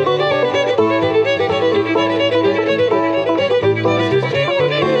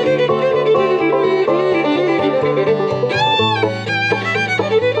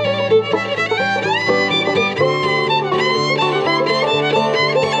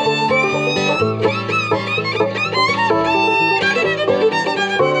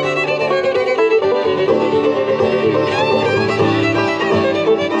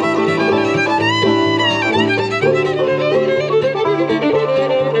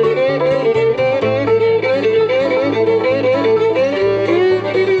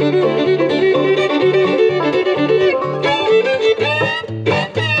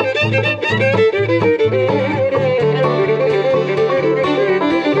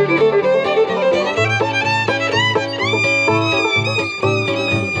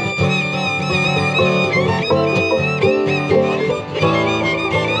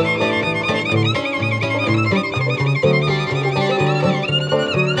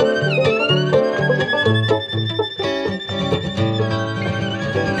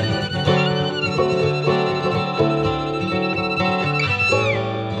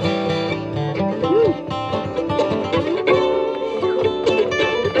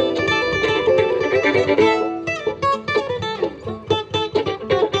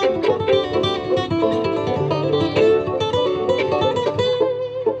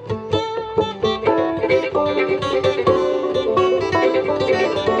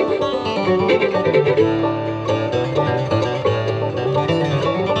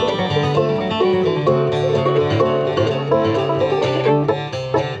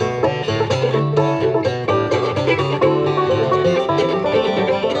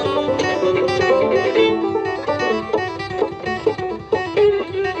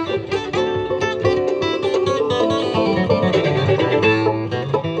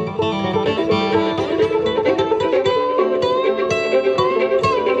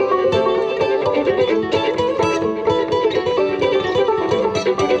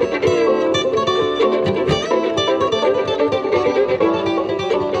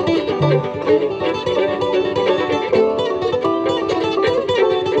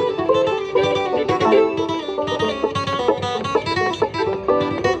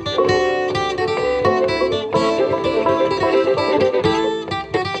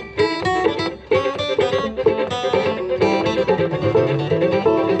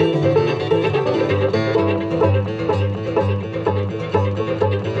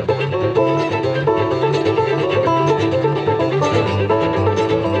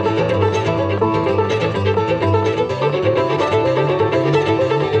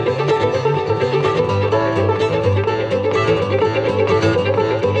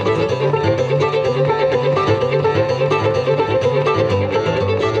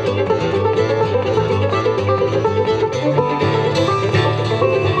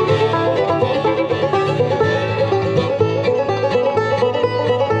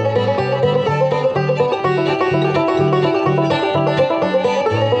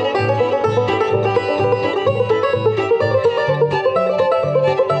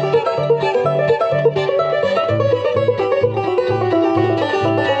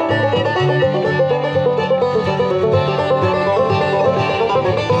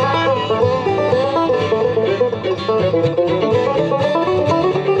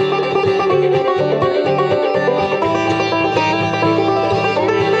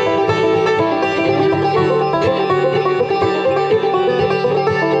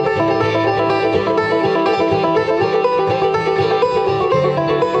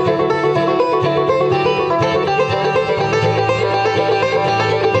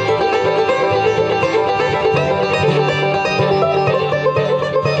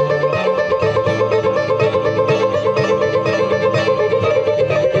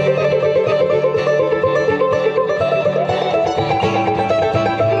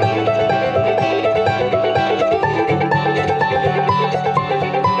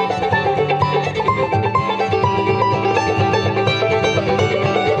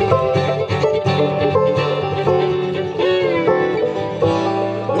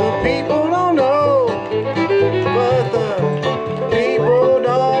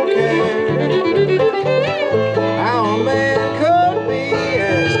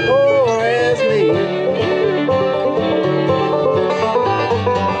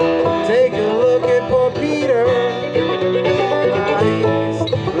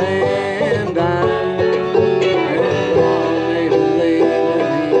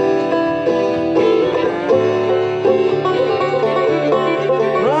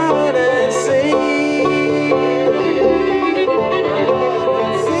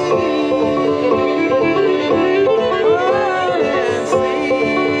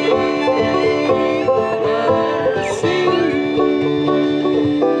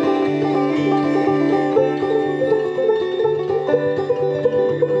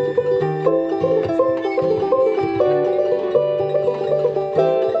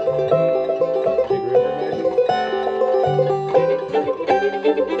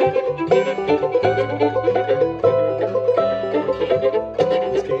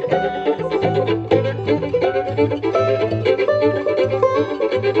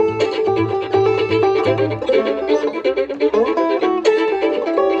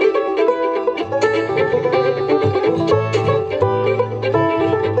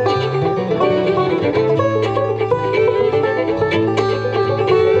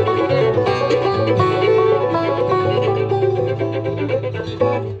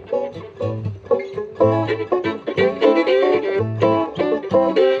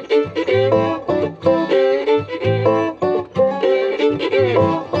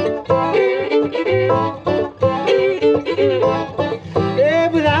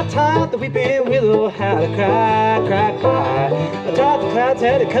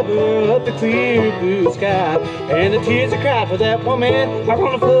 Had to cover up the clear blue sky, and the tears I cried for that woman are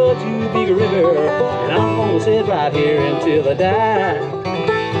gonna flood you big river, and I'm gonna sit right here until I die.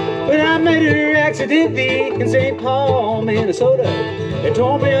 But I met her accidentally in St. Paul, Minnesota. It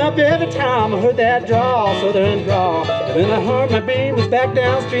tore me up every time I heard that draw, southern draw. And then I heard my beam was back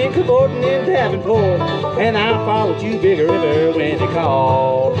downstream, cavorting in Davenport, and I followed you big river when they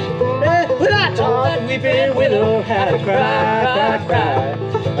called. But I taught the weeping willow how to cry, cry, cry.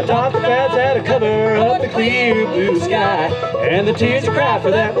 I taught the clouds how to cover up the clear blue sky, and the tears you cry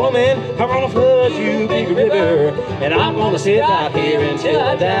for that woman are gonna flood you big river, and I'm gonna sit right here until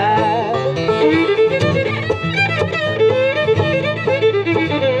I die.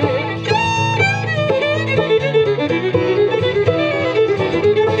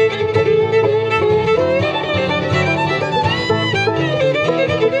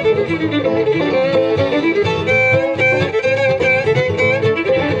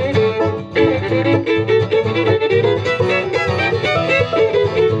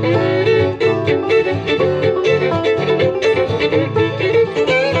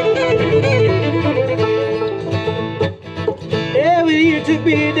 Took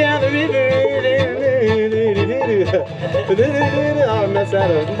me down the river. I'll mess that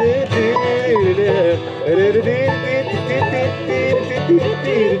up.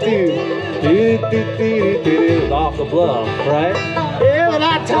 Off the bluff, right? Yeah, well,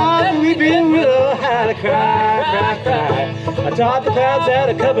 I taught the weeping willow how to cry, cry, cry. I taught the clouds how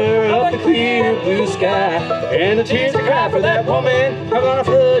to cover up the clear blue sky, and the tears that cry for that woman are gonna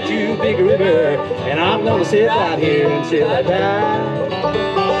flood you big river, and I'm gonna sit right here until I die.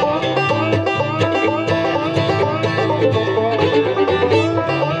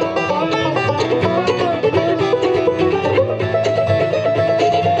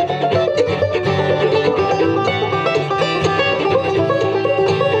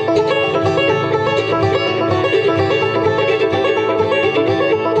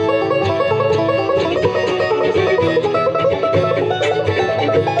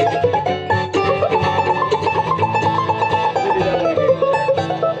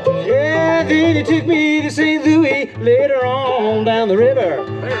 He took me to St. Louis later on down the river.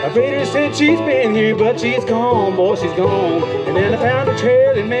 My freighter said she's been here, but she's gone, boy, she's gone. And then I found a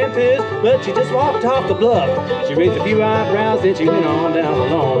trail in Memphis, but she just walked off the bluff. She raised a few eyebrows, then she went on down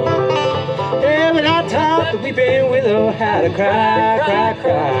alone. Yeah, but I taught the weeping willow how to cry, cry,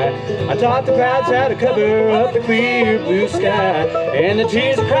 cry. I taught the clouds how to cover up the clear blue sky, and the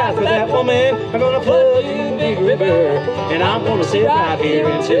tears that cry for that woman are gonna flood you big river, and I'm gonna sit right here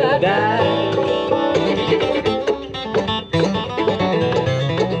until I die.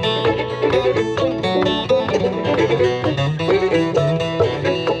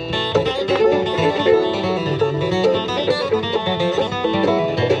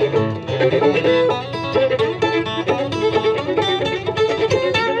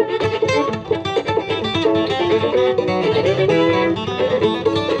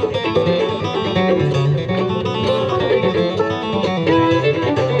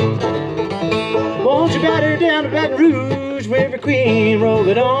 Won't you batter down to Baton Rouge, River Queen, roll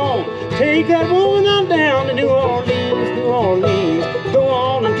it on. Take that woman on down to New Orleans, New Orleans. Go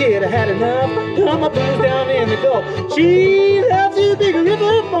on and get, I had enough. Put my boots down in the Gulf. She loves you big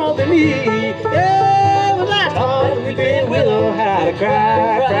river more than me. Yeah, well, I taught the weeping willow how to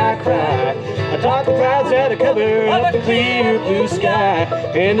cry, cry, cry. I taught the clouds how to cover up the clear blue sky,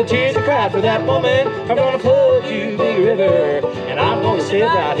 and the tears that cry for that woman are gonna flood you big river, and I'm gonna sit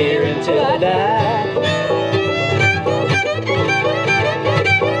right here until I die.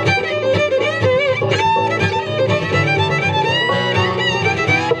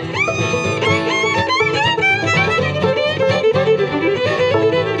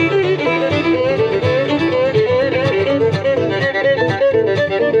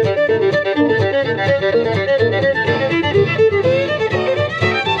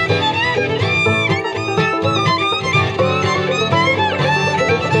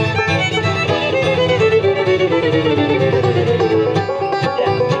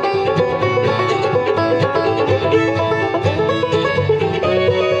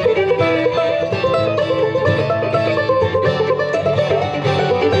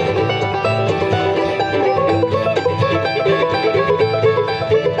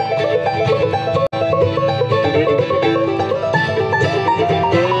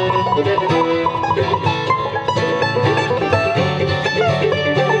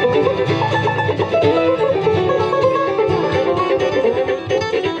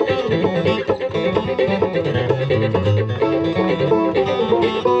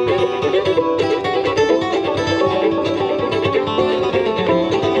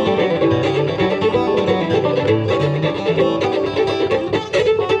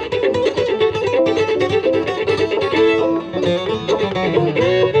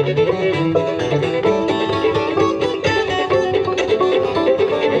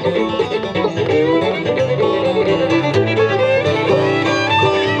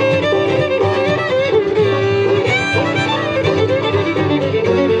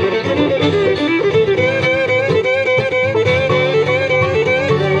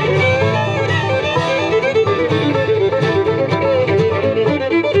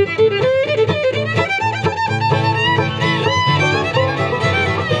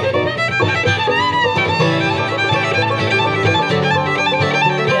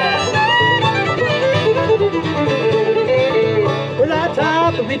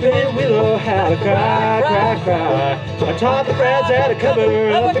 weeping willow how to cry, cry, cry. I taught the clouds how to cover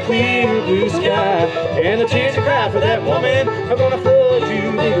up the clear blue sky. And the tears I cry for that woman are gonna flow to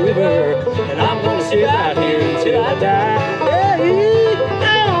the river. And I'm gonna sit right here until I die.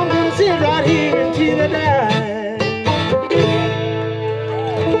 Hey, I'm gonna sit right here until I die.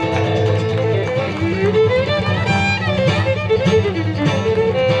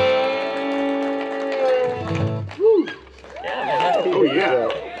 Oh yeah.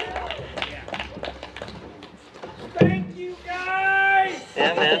 Thank you guys!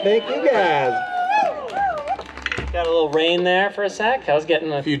 Yeah, man. Thank you guys. Got a little rain there for a sec. I was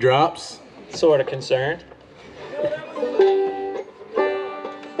getting A few drops. sort of concerned.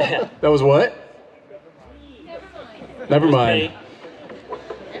 That was what? Never mind.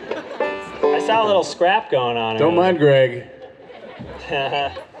 I saw a little scrap going on. Don't mind Greg.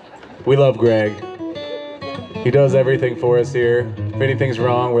 We love Greg. He does everything for us here. If anything's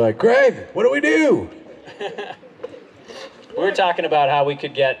wrong, we're like, Greg, what do we do? We were talking about how we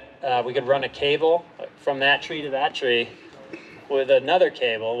could run a cable from that tree to that tree with another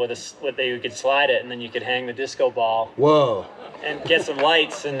cable you could slide it, and then you could hang the disco ball Whoa. and get some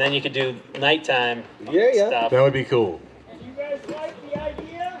lights, and then you could do nighttime Yeah. stuff. That would be cool. You guys like the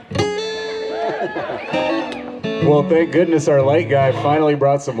idea? Well, thank goodness our light guy finally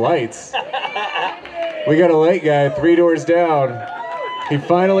brought some lights. We got a light guy 3 doors down. He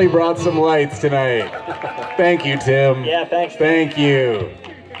finally brought some lights tonight. Thank you, Tim. Yeah, thanks. Thank you.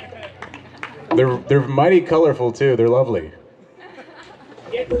 They're mighty colorful too. They're lovely.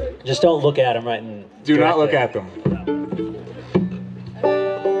 Just don't look at them right in. Do not look at them.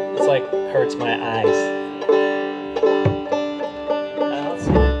 It's like hurts my eyes. Let's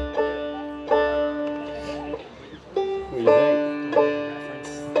see. What do you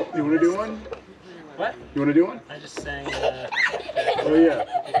think? You want to do one? What? You want to do one? I just sang. Oh yeah.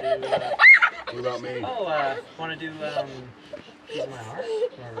 Do, What about me? want to do Piece of My Heart? Or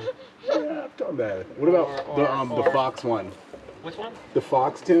Yeah, I'm talking about it. What about the Fox one? which one? The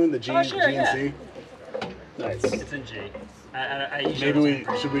Fox tune, the G, Oh, sure, G and C. Nice. It's in G. I usually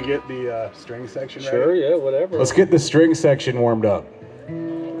Maybe should we get the string section ready? Sure, yeah, whatever. Let's get the string section warmed up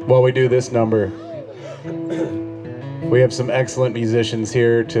while we do this number. We have some excellent musicians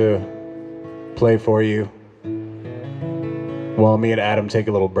here to play for you while me and Adam take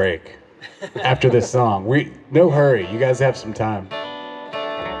a little break after this song. No hurry, you guys have some time.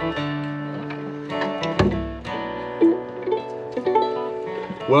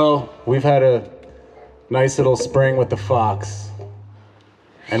 Well, we've had a nice little spring with the fox,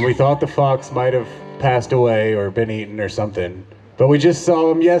 and we thought the fox might have passed away or been eaten or something, but we just saw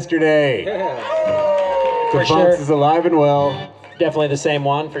him yesterday. The For fox sure. is alive and well. Definitely the same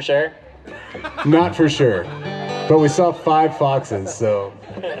one for sure. Not for sure, but we saw 5 foxes, so.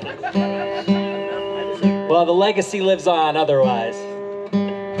 Well, the legacy lives on otherwise.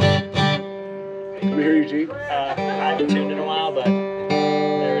 Can we hear you, G? I haven't tuned in a while, but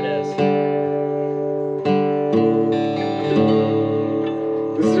there it is.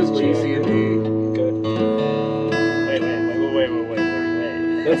 This is just G, C, and D. Wait.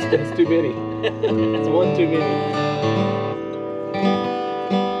 That's too many. It's one too many.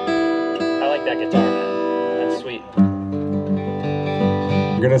 I like that guitar, man. That's sweet.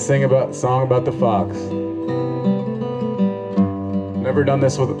 We're gonna sing a song about the fox. Never done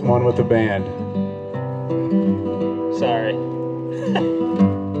this with a band. Sorry.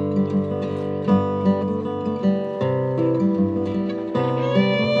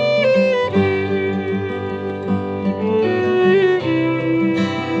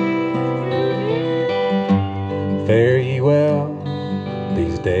 Fare ye well,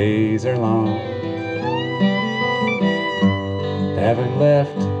 these days are long. Haven't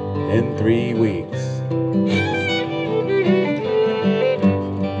left in 3 weeks.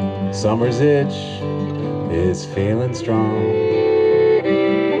 Summer's itch is feeling strong.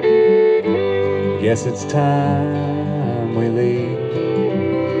 Guess it's time we leave.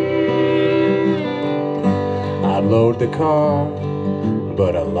 I'd load the car,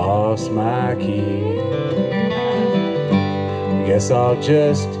 but I lost my key. Guess I'll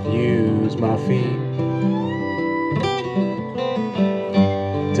just use my feet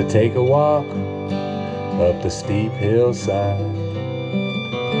to take a walk up the steep hillside.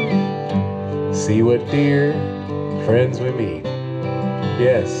 See what dear friends we meet.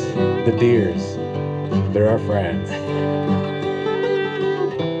 Yes, the deers, they're our friends.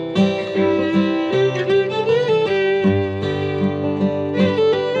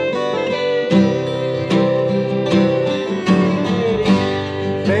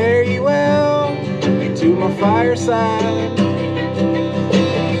 Fare ye well to my fireside.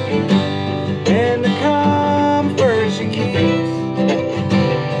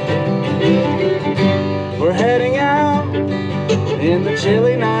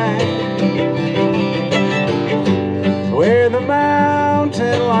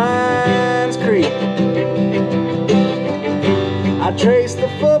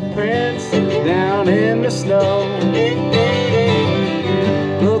 of snow.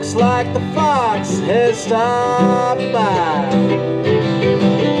 Looks like the fox has stopped by.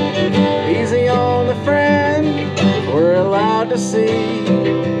 He's the only friend we're allowed to see.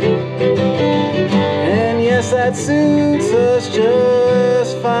 And yes, that suits us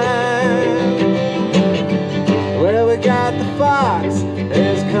just fine. Well, we got the fox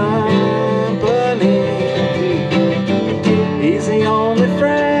as company. He's the only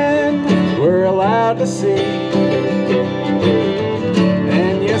friend we're allowed to see.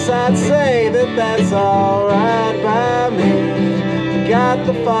 And yes, I'd say that that's alright by me. We got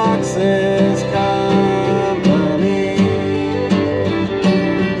the fox's company.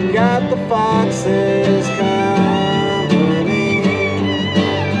 We got the fox's company.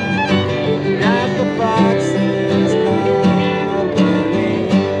 We got the fox's company.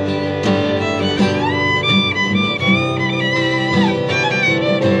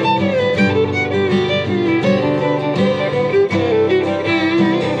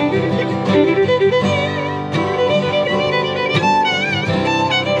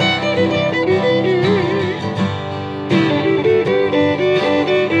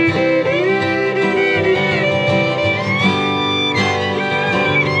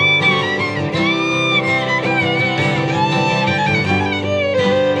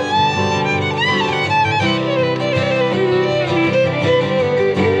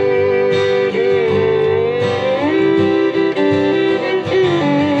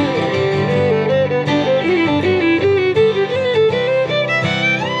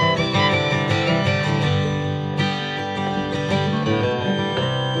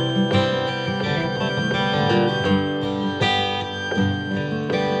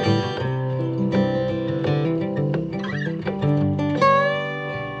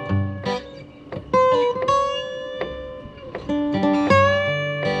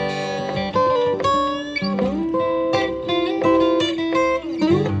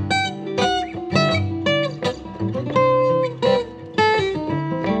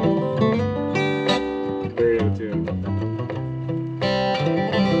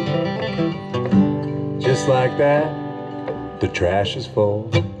 Just like that, the trash is full.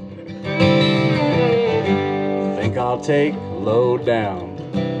 Think I'll take a load down.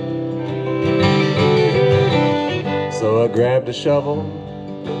 So I grabbed a shovel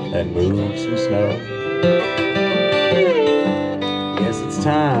and moved some snow. Guess it's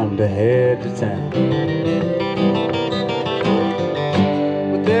time to head to town.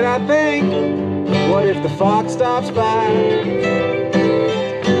 But then I think, what if the fox stops by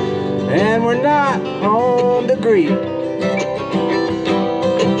and we're not home to greet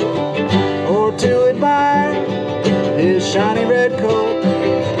or to admire his shiny red coat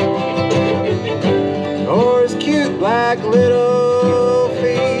or his cute black little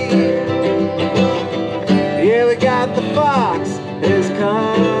feet? Yeah, we got the fox, his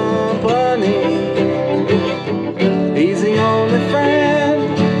company. He's the only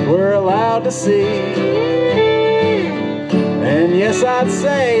friend we're allowed to see. And yes, I'd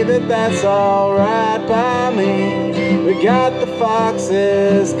say that that's alright by me. We got the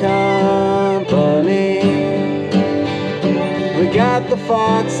fox's company. We got the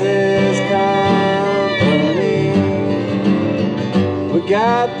fox's company. We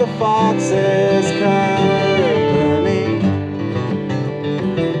got the fox's company.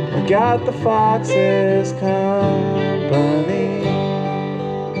 We got the fox's company.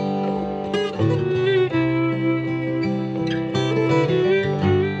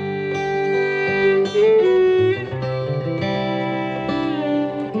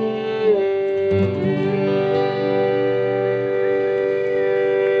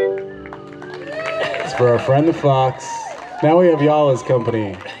 For our friend the fox. Now we have y'all as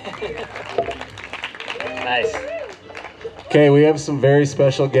company. Nice. Okay, we have some very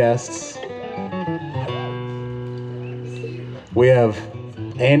special guests. We have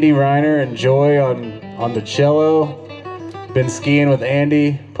Andy Reiner and Joy on the cello. Been skiing with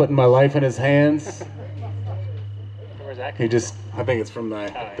Andy, putting my life in his hands. Where's that? He just, I think it's from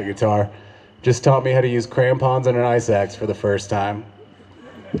the guitar. Just taught me how to use crampons and an ice axe for the first time.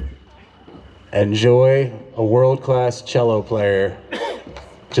 And Joy, a world-class cello player,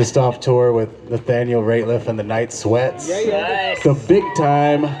 just off tour with Nathaniel Rateliff and the Night Sweats. Nice. The big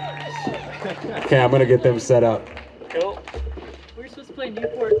time. Okay, I'm gonna get them set up. Cool. We're supposed to play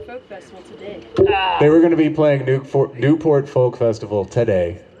Newport Folk Festival today. They were gonna be playing Newport Folk Festival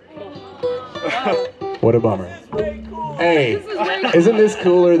today. What a bummer. Hey, isn't this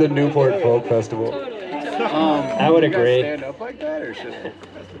cooler than Newport Folk Festival? I would agree. Stand up like that, or should we?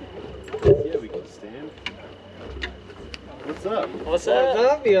 Yeah, we can stand. What's up? What's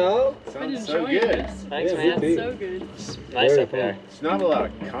up? y'all? Been Sounds so enjoying good. this. Thanks, Yeah, man. me too. So good. Nice Very up there. There's not a lot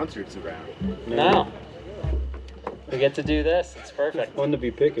of concerts around. No. We get to do this. It's perfect. Fun to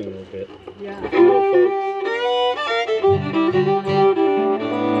be picking a little bit. Yeah. Real folks.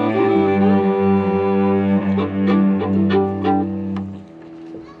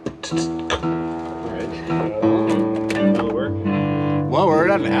 Well, we're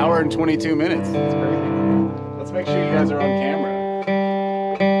at an hour and 22 minutes. That's crazy. Let's make sure you guys are on camera.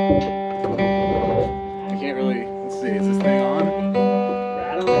 I can't really. Let's see. Is this thing on?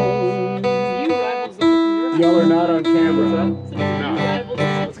 You rivals from your Y'all are not on camera. rivals.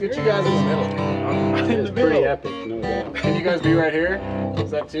 Let's get you guys in the middle. In the It's pretty middle. epic, no doubt. Can you guys be right here?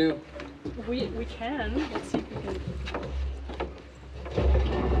 Is that too? We can. Let's see if we can.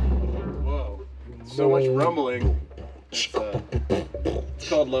 Whoa. So much rumbling. It's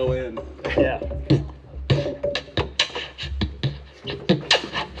called low end. Yeah.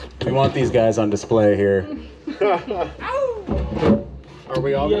 We want these guys on display here. Are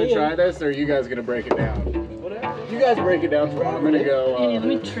we all gonna try this, or are you guys gonna break it down? Whatever. You guys break it down for me. I'm gonna go. Andy, let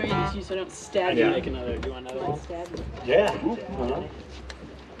me trade this you so I don't stab you. Make another. Do you want another one? Stab you. Yeah.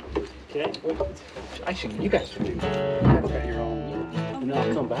 Okay. Actually, you guys should do that. And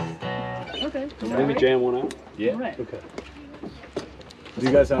I'll come back. Okay. Maybe jam one out. Yeah. All right. Okay. Do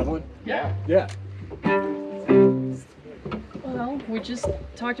you guys have one? Yeah. Yeah. Well, we just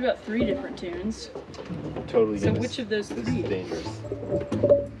talked about 3 different tunes. Totally. So which of those 3? Dangerous.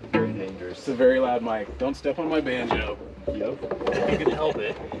 Very dangerous. It's a very loud mic. Don't step on my banjo. Yep. You can help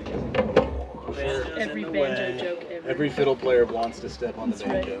it. Every banjo joke ever. Every fiddle player wants to step on the That's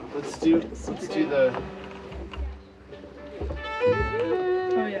right. banjo. Let's do the.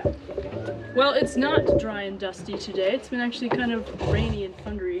 Oh yeah. Well, it's not dry and dusty today. It's been actually kind of rainy and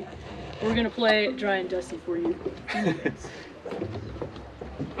thundery. We're gonna play dry and dusty for you.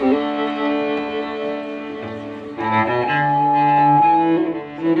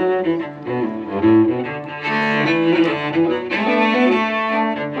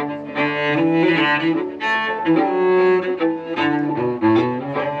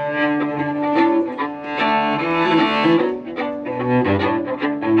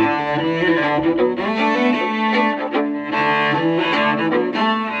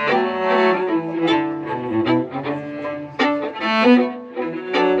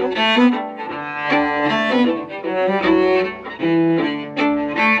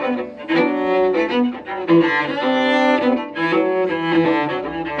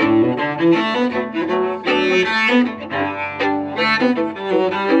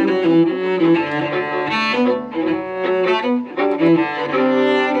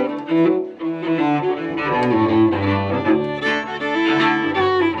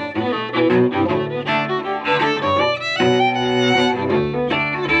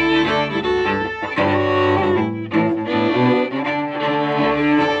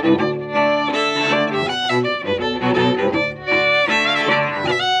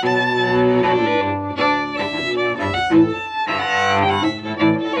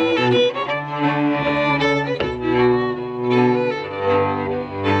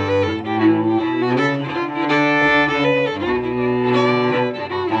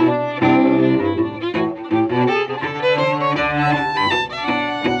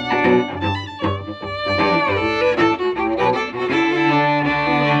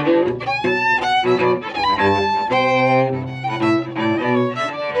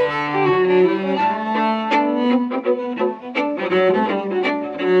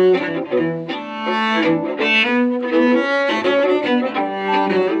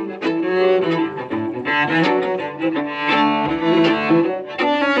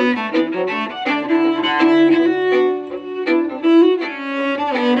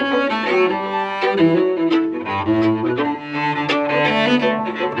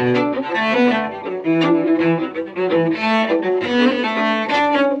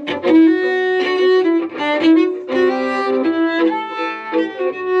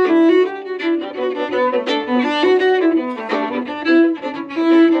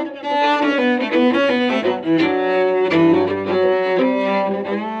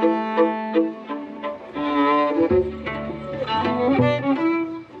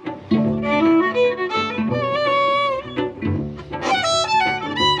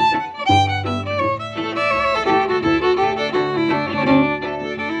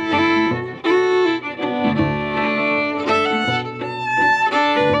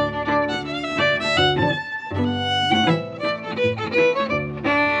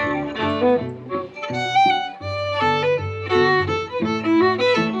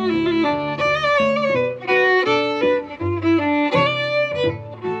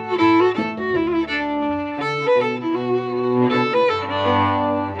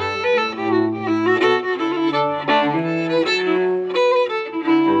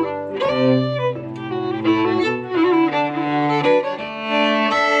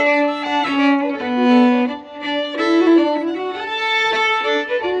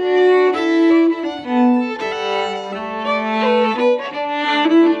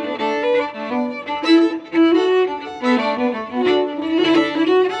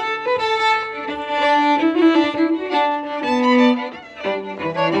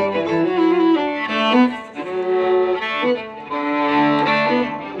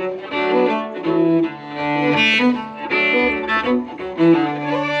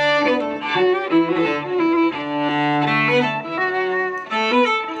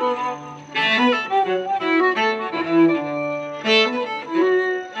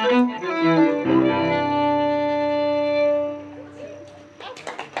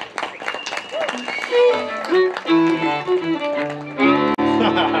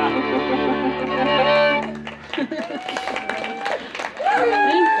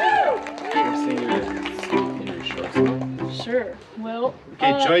 Sure. Well,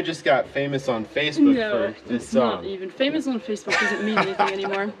 Okay, Joy just got famous on Facebook no, for this it's song. not even. Famous on Facebook doesn't mean anything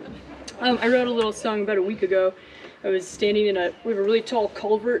anymore. I wrote a little song about a week ago. I was standing in we have a really tall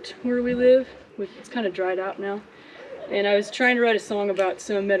culvert where we live. It's kind of dried out now. And I was trying to write a song about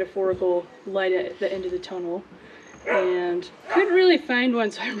some metaphorical light at the end of the tunnel. And couldn't really find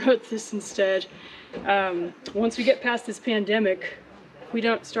one, so I wrote this instead. Once we get past this pandemic, if we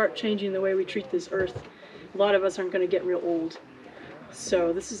don't start changing the way we treat this earth, a lot of us aren't going to get real old.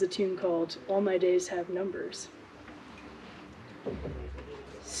 So this is a tune called All My Days Have Numbers.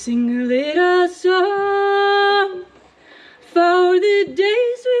 Sing a little song for the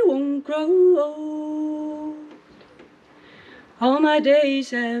days we won't grow old. All my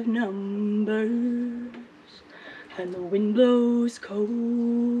days have numbers and the wind blows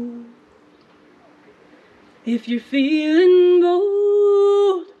cold. If you're feeling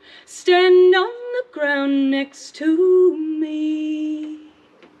bold, stand on the ground next to me.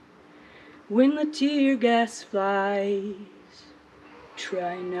 When the tear gas flies,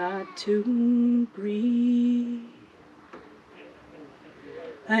 try not to breathe.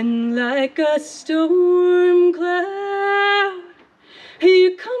 And like a storm cloud,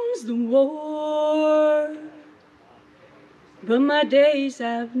 here comes the war. But my days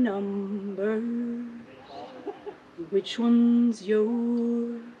have numbers. Which one's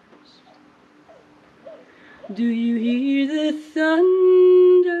yours? Do you hear the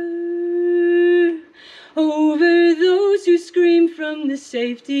thunder over those who scream from the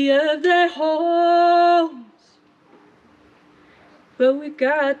safety of their homes? But we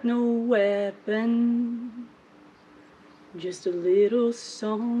got no weapon, just a little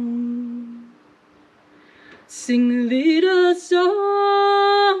song. Sing a little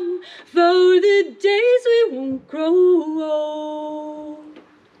song for the days we won't grow old.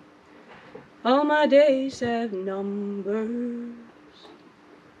 All my days have numbers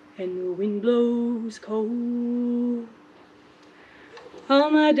and the wind blows cold. All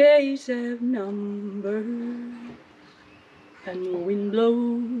my days have numbers and the wind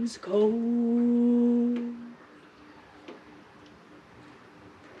blows cold.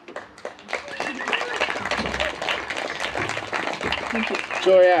 Thank you.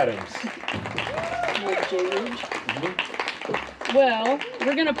 Joy Adams. Well,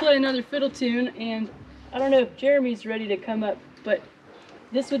 we're gonna play another fiddle tune, and I don't know if Jeremy's ready to come up, but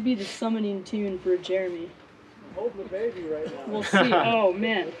this would be the summoning tune for Jeremy. I'm holding the baby right now. We'll see. Oh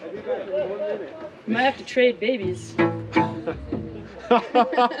man, I'll be back in 1 minute. you might have to trade babies.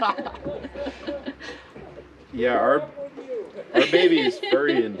 Yeah, our baby is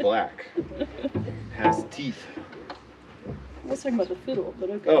furry and black. Has teeth. I was talking about the fiddle, but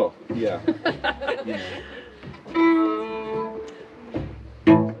okay. Oh, yeah. Yeah.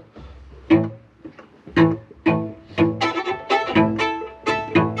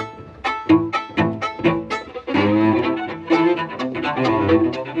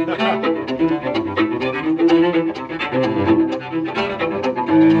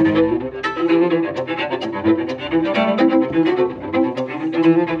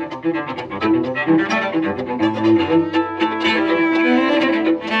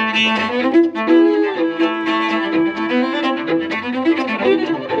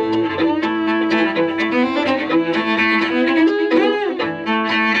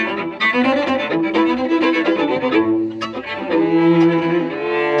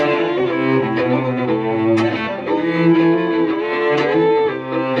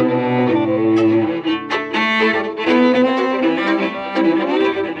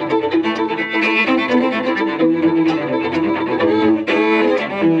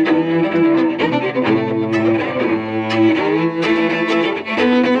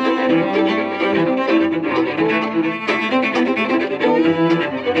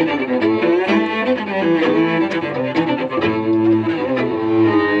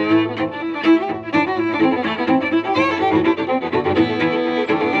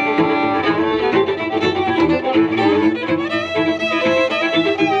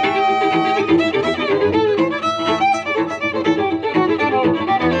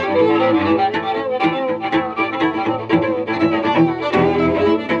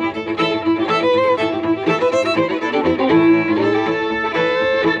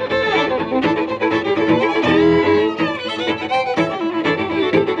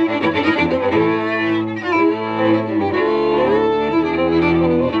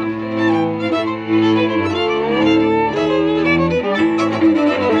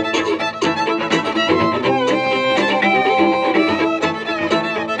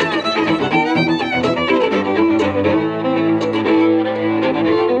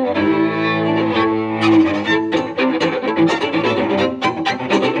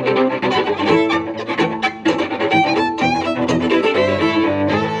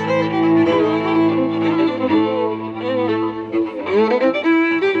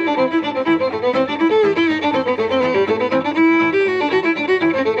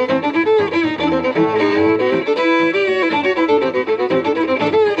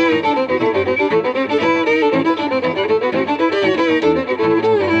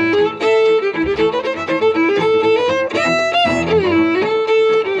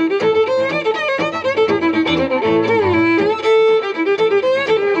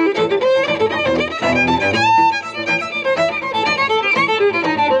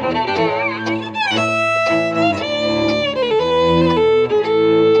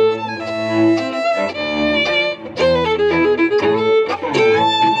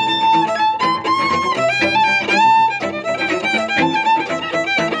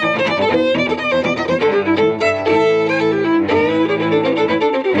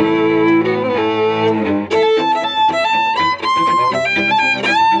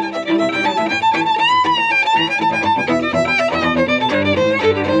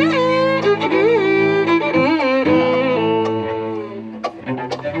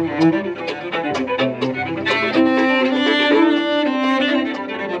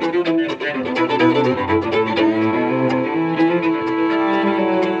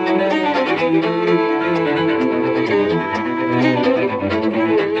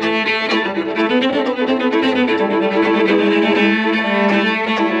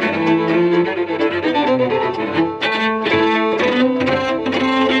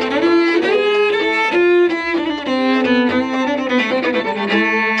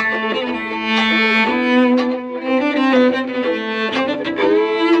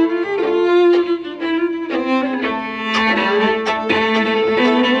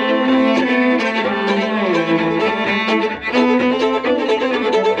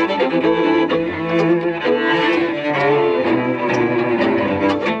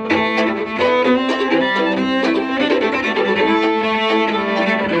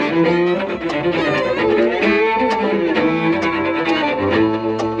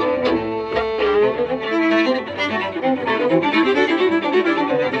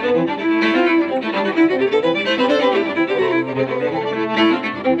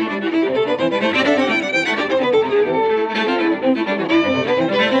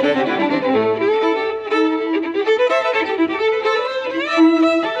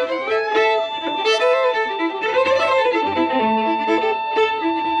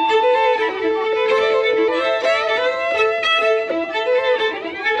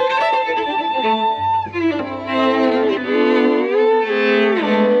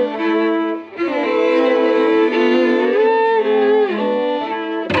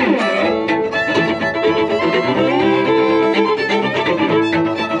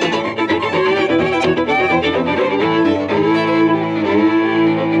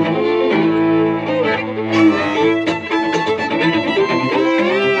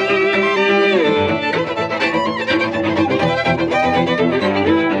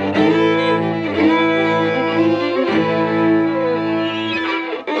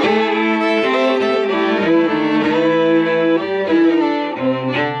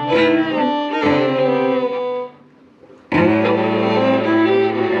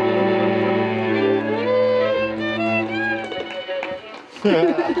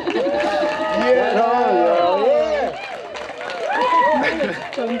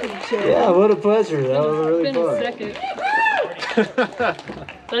 Yeah, what a pleasure. That was really Been a fun. second.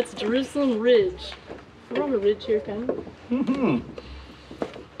 That's Jerusalem Ridge. We're on a ridge here, kind of.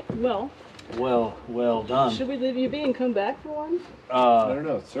 Well. Well done. Should we leave you be and come back for one? I don't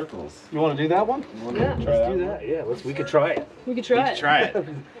know, circles. You want to do that one? Yeah. Let's do that. Yeah, we could try it. We could try it. Try it.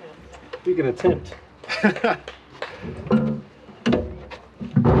 We can attempt.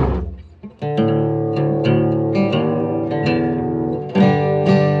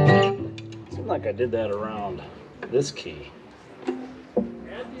 Seemed like I did that around this key.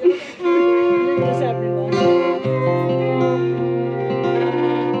 What's happening,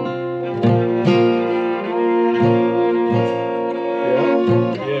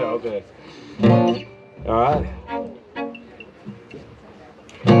 Yeah, okay. All right.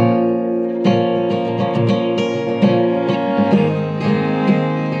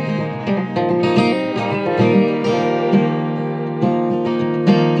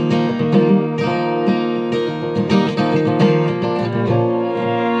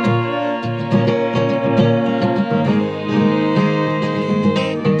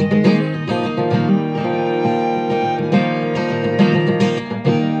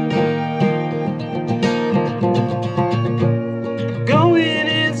 Going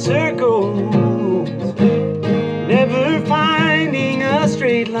in circles, never finding a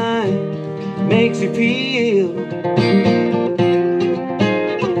straight line, makes you feel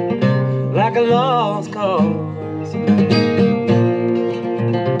like a lost cause.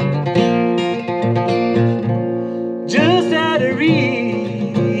 Just out of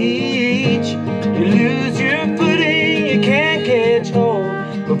reach, you lose your footing, you can't catch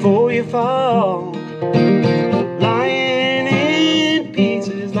hold before you fall, lying in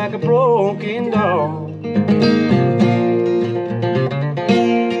pieces like a broken doll.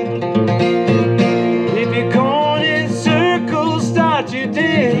 If you're going in circles, start your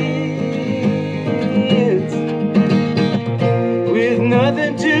dance. With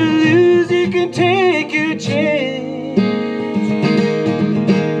nothing to lose, you can take your chance.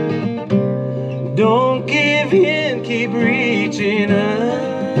 Don't give in, keep reaching up.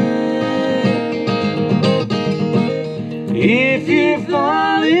 If you're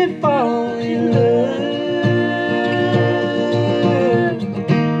falling, fall in love.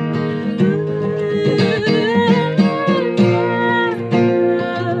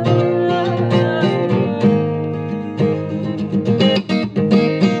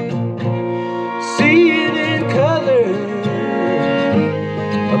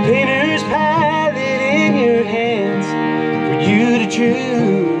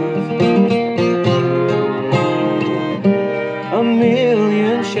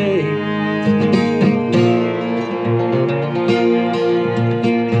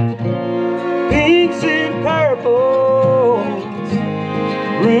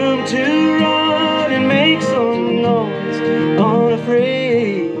 room to run and make some noise,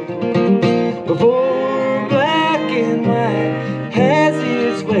 unafraid. Before black and white has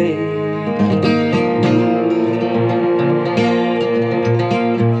its way.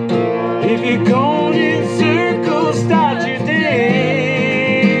 If you're going in circles, start your dance.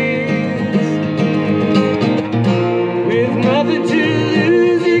 With nothing to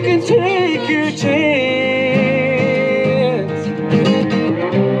lose, you can take your chance.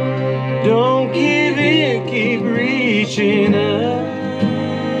 Don't give in, keep reaching up.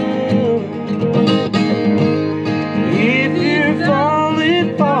 If you're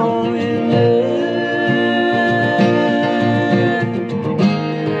falling, fall in love.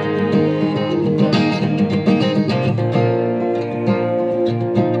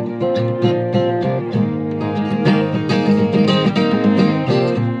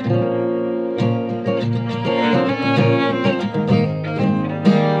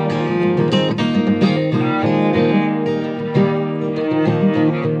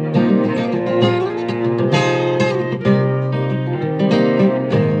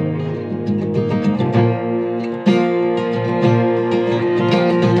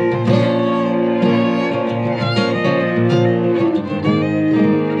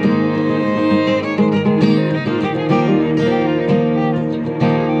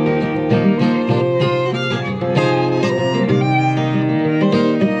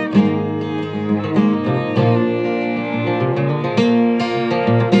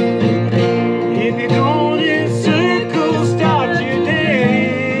 If you're going in circles, start your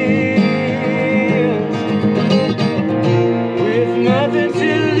dance. With nothing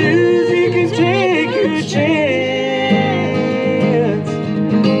to lose, you can take your chance.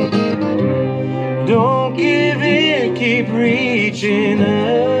 Don't give in, keep reaching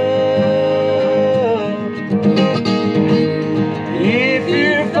up. If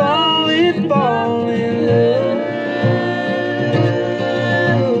you're falling, fall in love.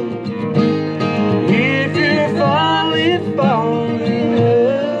 If you're falling, fall in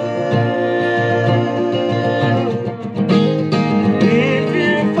love. If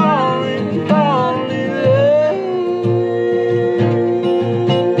you're falling, fall in love.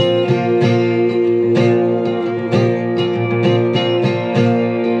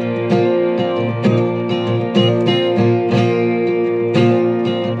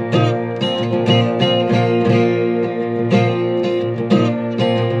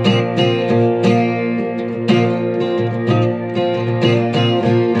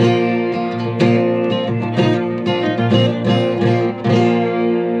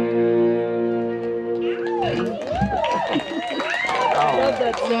 Love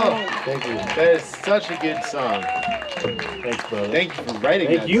that song. Thank you. That is such a good song. Thanks, brother. Thank you for writing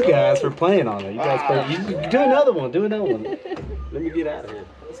Thank that you song. guys for playing on it. You guys play. You do another one. Do another one. Let me get out of here.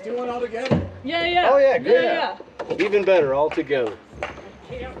 Let's do one all together. Yeah, yeah. Oh, yeah, good. Yeah, Even better, all together.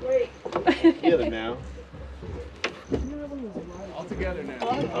 Can't wait. Together now. All together now.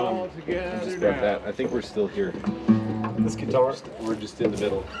 All together Just now. grab that. I think we're still here. This guitar, We're just in the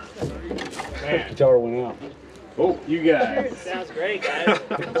middle. guitar went out. Oh, you guys. Sounds great, guys.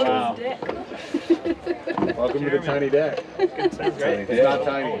 Wow. Welcome to the tiny deck. Sounds great. It's not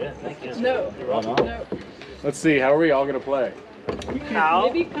tiny. Thank you. No, no. Let's see. How are we all gonna play? How?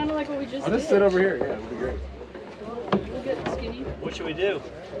 Maybe kind of like what we just I'll did. just sit over here. Yeah, it'll be great. We'll get skinny. What should we do?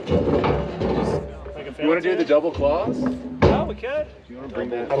 Like a You want to do the double claws? Oh, we could. You want to bring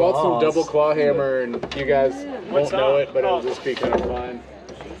that? How about some Claws. double claw hammer? And you guys won't know it, but Oh. it'll just be kind of fun.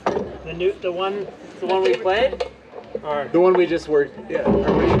 The one we played? Or The one we just worked. Yeah. Or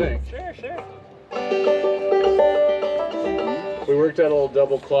what do you think? sure. We worked out a little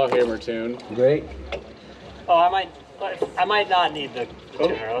double claw hammer tune. Great. Oh, I might not need the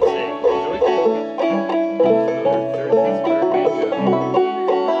tuner. Let's see.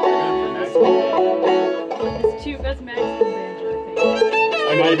 It's two. That's Max's banjo, I think.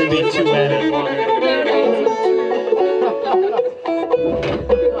 I might even be 2 minutes long.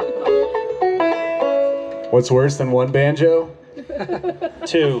 What's worse than one banjo?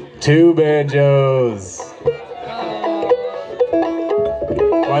 Two. Two banjos.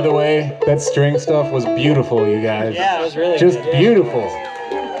 By the way, that string stuff was beautiful, you guys. Yeah, it was really Just good. Yeah. beautiful.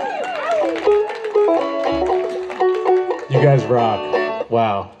 You guys rock.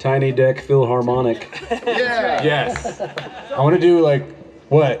 Wow. Tiny Deck Philharmonic. Yeah. Yes. I want to do like,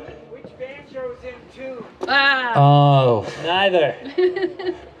 what? Which banjo's in two? Ah. Oh, Neither.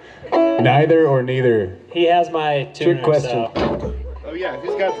 neither or neither. He has my tuner. Trick question. So. Oh yeah.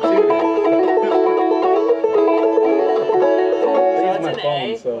 Who's got the tuner? So it's an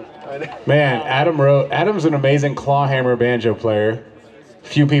A. So Man, Adam's an amazing clawhammer banjo player.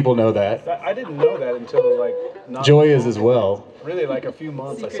 Few people know that. I didn't know that until like not Joy is as well. really like a few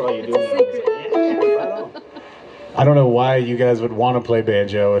months I saw you doing it. I was like, yeah, right on. I don't know why you guys would want to play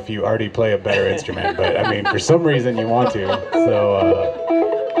banjo if you already play a better instrument, but I mean, for some reason you want to. So,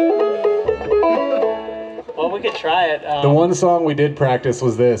 Well, we could try it. the one song we did practice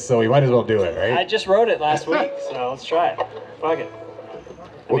was this, so we might as well do it, I right? just wrote it last week, so let's try it. Fuck it.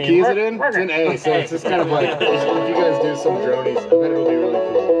 What key is it in? It's in A, so it's just kind of like, if you guys do some dronies, I bet it'll be really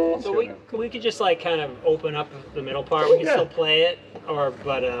cool. So we could just like kind of open up the middle part. We can still play it,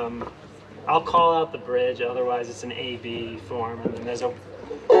 but I'll call out the bridge. Otherwise, it's an A-B form, and then there's a.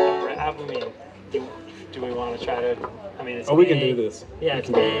 I mean, do we want to try to? I mean, it's. Oh, we A, can do this. Yeah, it's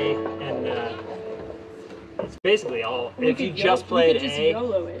A, and it's basically all. If you just played we could just A.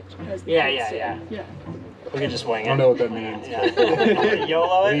 YOLO it. As the Yeah, kids yeah, say. yeah. Yeah. We can just wing it. I don't know what that means. Yeah.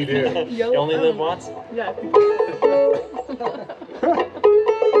 YOLO it. What do you do? You only live once. Yeah.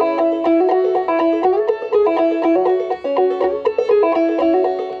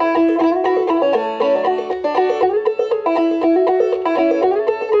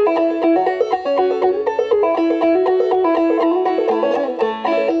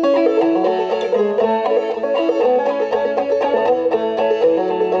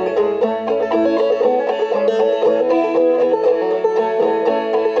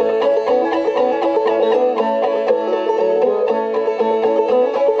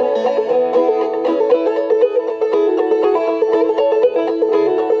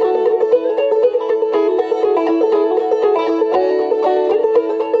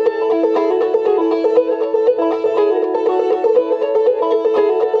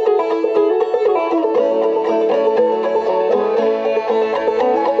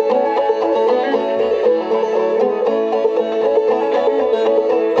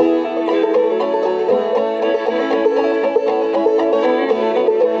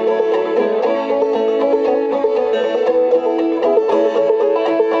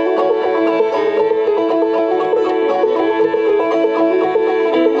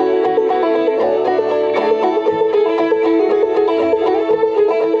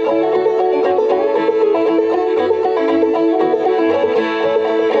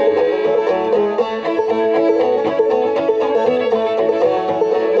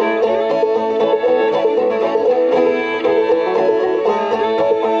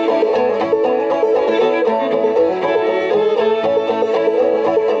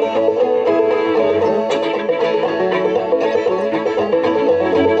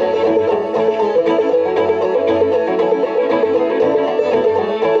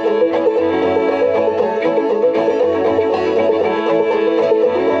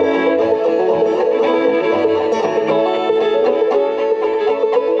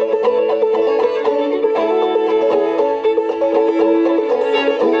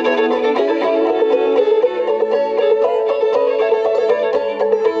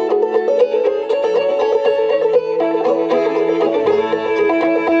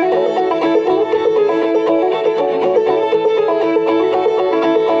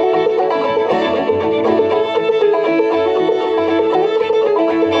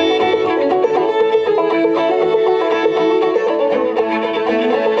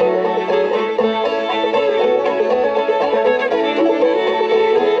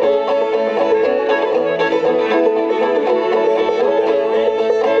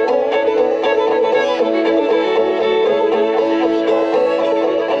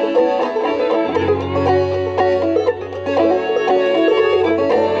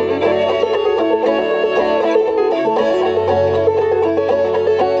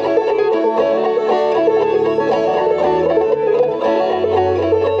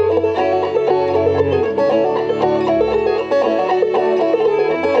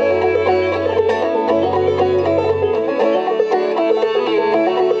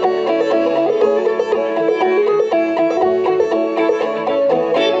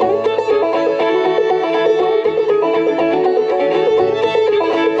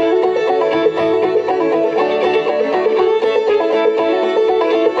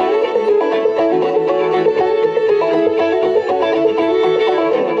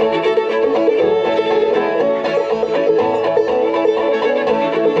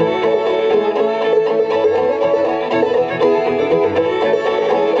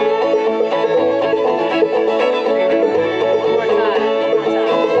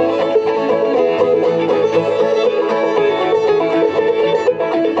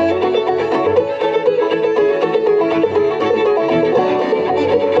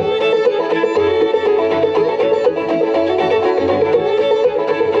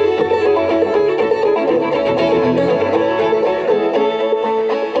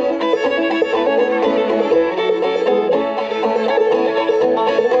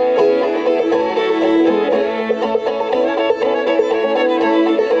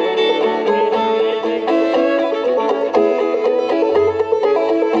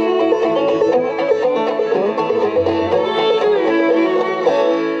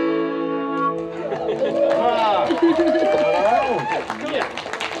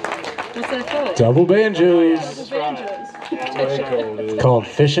 Double banjos. Double banjos. Called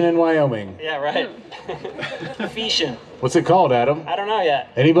Fishing in Wyoming. Yeah, right. Fishing. What's it called, Adam? I don't know yet.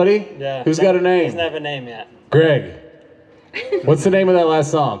 Anybody? Yeah. Who's got a name? Doesn't have a name yet. Greg. What's the name of that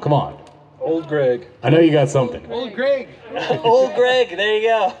last song? Come on. Old Greg. I know you got something. Old Greg. Old Greg, there you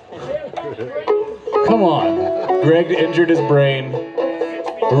go. Come on. Greg injured his brain.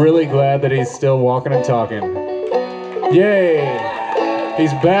 We're really glad that he's still walking and talking. Yay!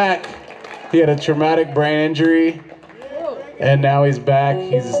 He's back. He had a traumatic brain injury. And now he's back.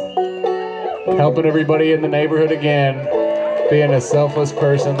 He's helping everybody in the neighborhood again. Being a selfless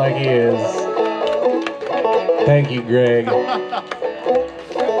person like he is. Thank you, Greg.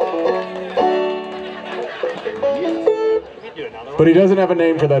 But he doesn't have a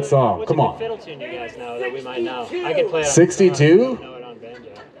name for that song. Come on. Fiddle tune you guys know that we might know. I could play it on 62? know it on banjo.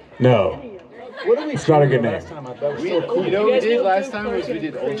 No. What did we It's not a good name. last time? I thought it was so cool. You know what we did last time was we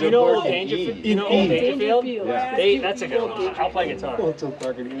did Old You know Joe Old Park in Dangerfield? E. You know Old Dangerfield? Yeah. That's a good one. I'll play guitar.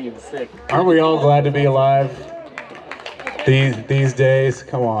 Aren't we all glad to be alive these days?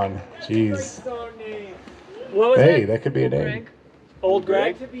 Come on. Jeez. What was Hey, it? that could be a name. Greg. Old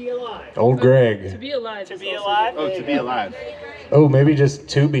Greg? To be alive. Old To Greg. be alive. To is be also alive? Oh, to be alive. Oh, maybe just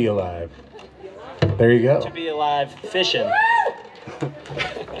to be alive. There you go. To be alive fishing.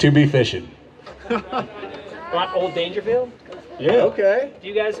 To be fishing. Want Old Dangerfield? Yeah. Okay. Do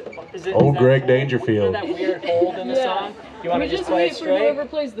you guys? Is it Old is that Greg hold- Dangerfield. That weird hold in the Yeah. song. You want We to just play it wait for straight? whoever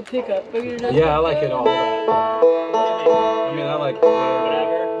plays the pickup. Yeah, I like it all. I mean, I like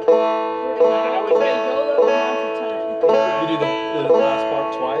whatever. Whatever. I would say You do the last part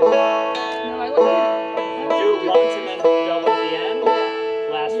twice. No, I like it. do it once and then double at the end.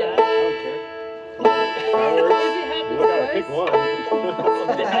 Last Yeah. time. We gotta Pick one.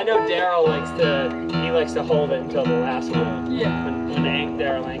 I know Daryl likes to hold it until the last one. Yeah. When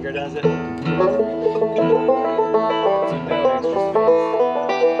Daryl Anger does it.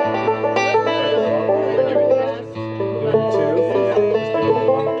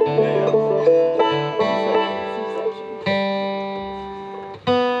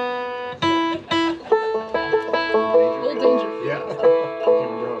 Old Dangerfield. Yeah.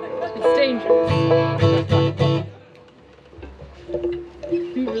 It's dangerous.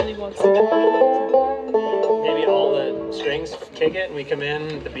 Who really wants to do Maybe all the strings kick it and we come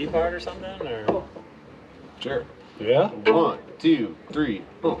in the B part or something, or Sure. Yeah. 1, 2, 3.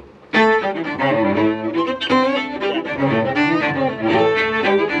 Boom.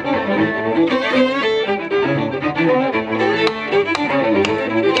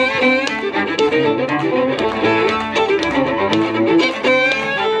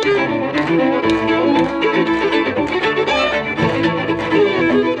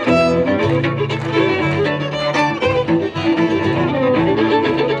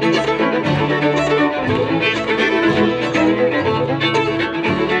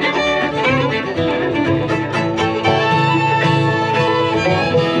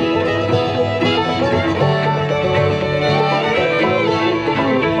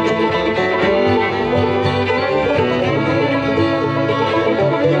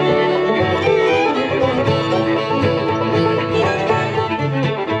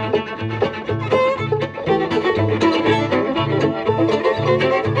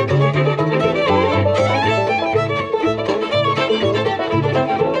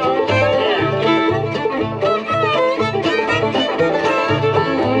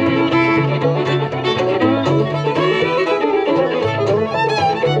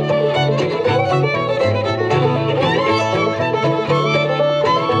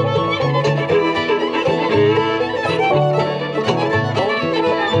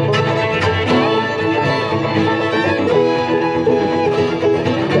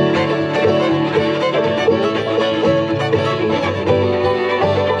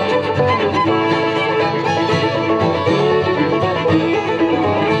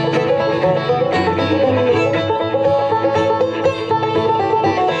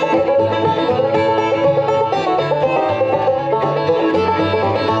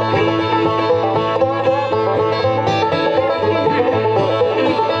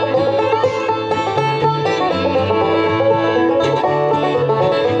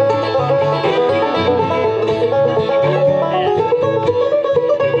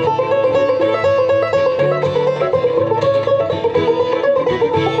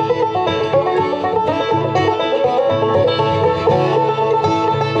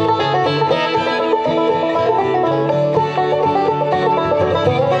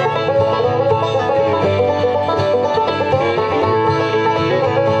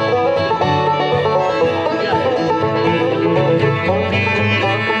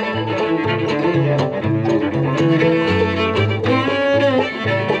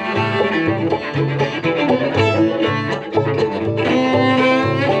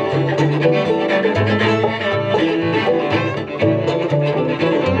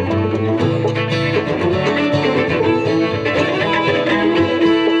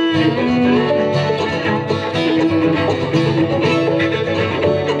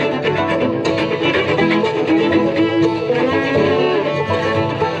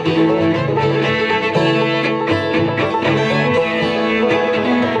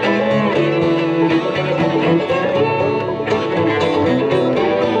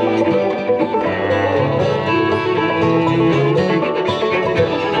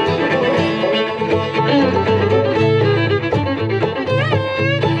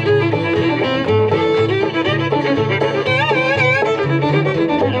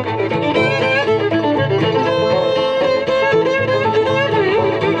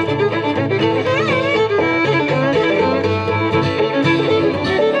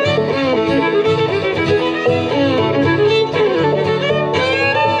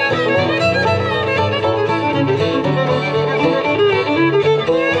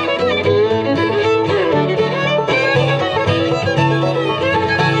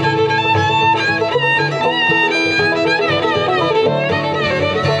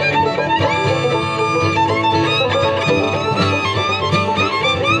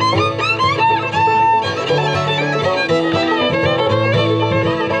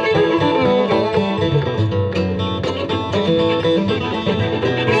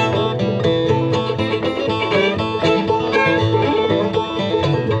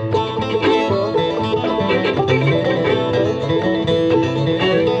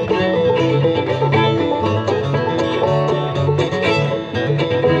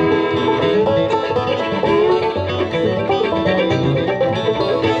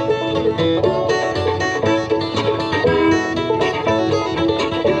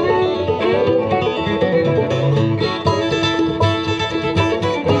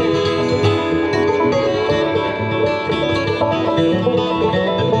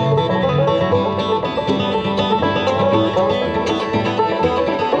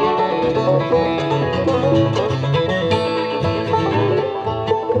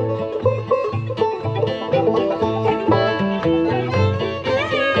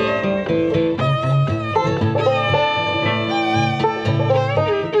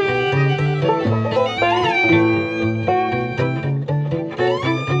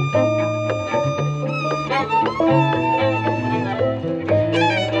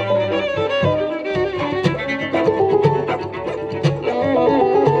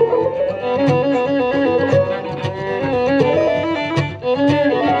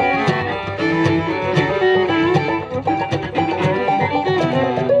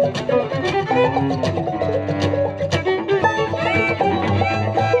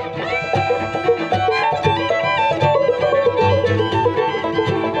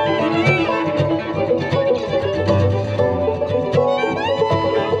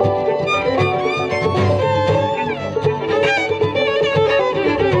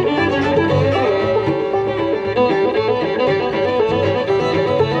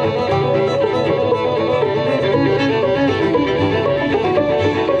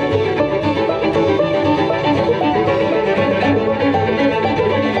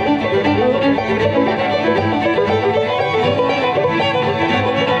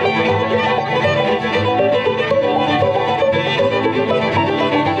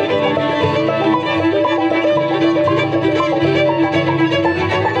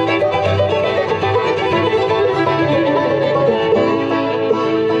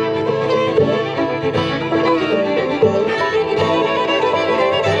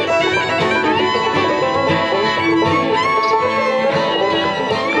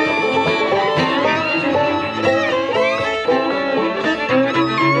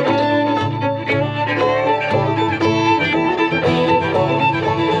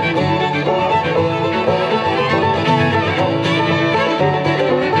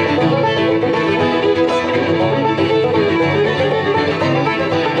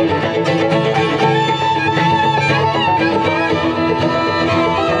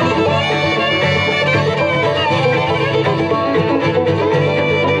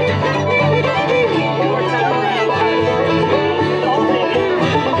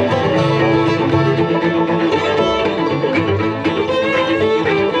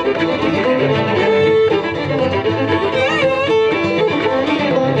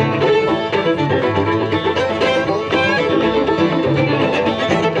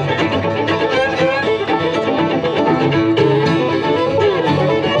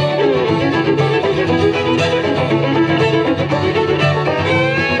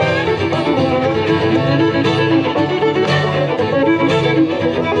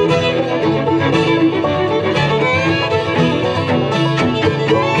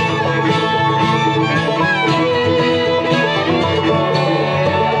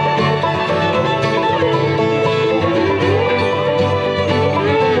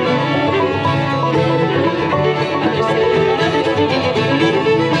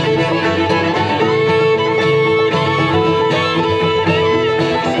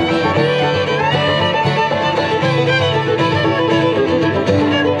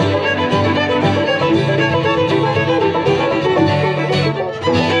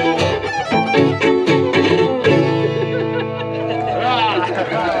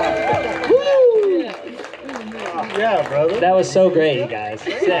 brother. That was so great, you guys.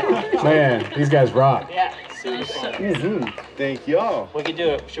 Sick. Man, these guys rock. Yeah, super fun. Mm-hmm. Thank y'all. We could do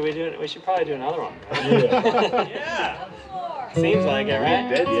it. Should we do it? We should probably do another one. Yeah. Yeah. Seems like it, right?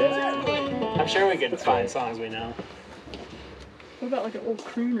 Dead yet? I'm sure we could find songs we know. What about like an old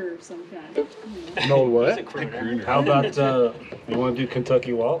crooner of some kind? An old It's a what? crooner. How about you want to do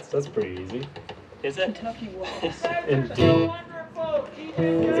Kentucky Waltz? That's pretty easy. Is it? Kentucky Waltz. In D.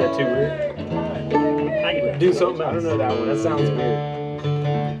 Is that too weird? I can Do something else. I don't know that one. That sounds weird.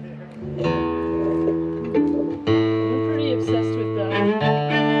 I'm pretty obsessed with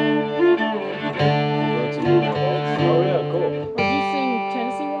Oh yeah, cool. Or do you sing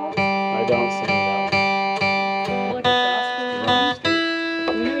Tennessee Waltz? I don't sing that Or like a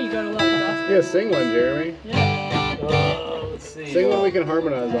gospel? We know you got a lot of gospel. Yeah, sing one, Jeremy. Yeah. one. Let's see. Sing one we can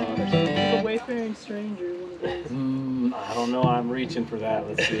harmonize on or something. Like a wayfaring stranger, one of those. I don't know. I'm reaching for that.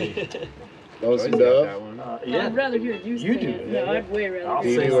 Let's see. Lonesome Dove. Yeah. I'd rather hear you You sing do it. it, No, yeah. I'd way rather I'll hear Do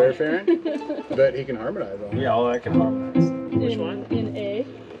you sing do it. Wayfaring? Bet he can harmonize on it. Yeah, all that can harmonize. Which one? In A.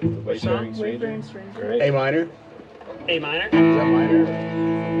 Which song? Wayfaring stranger. Great. A minor? A minor? Is that minor?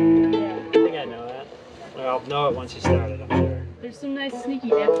 Yeah. I think I know that. Well, I'll know it once you start it, I'm sure. There's some nice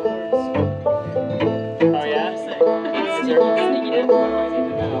sneaky F chords. Oh, yeah? Sneaky F chords.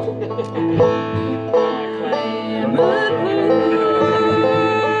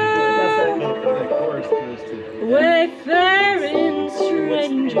 Wayfaring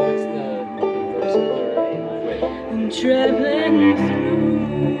stranger, I'm traveling through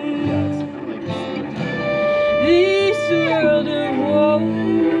this world of woe,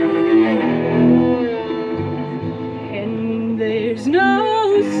 and there's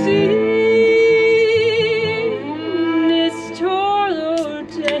no sickness, toil, or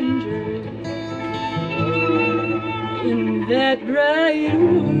danger in that bright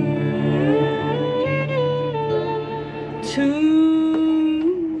world. To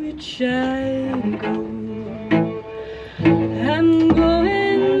which I go, I'm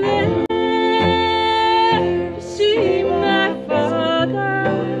going there to see my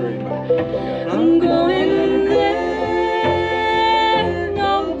father. I'm going there,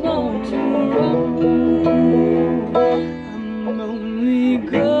 no more to roam. I'm only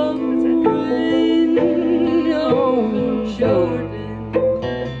going over Jordan.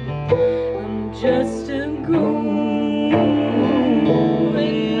 I'm just a going.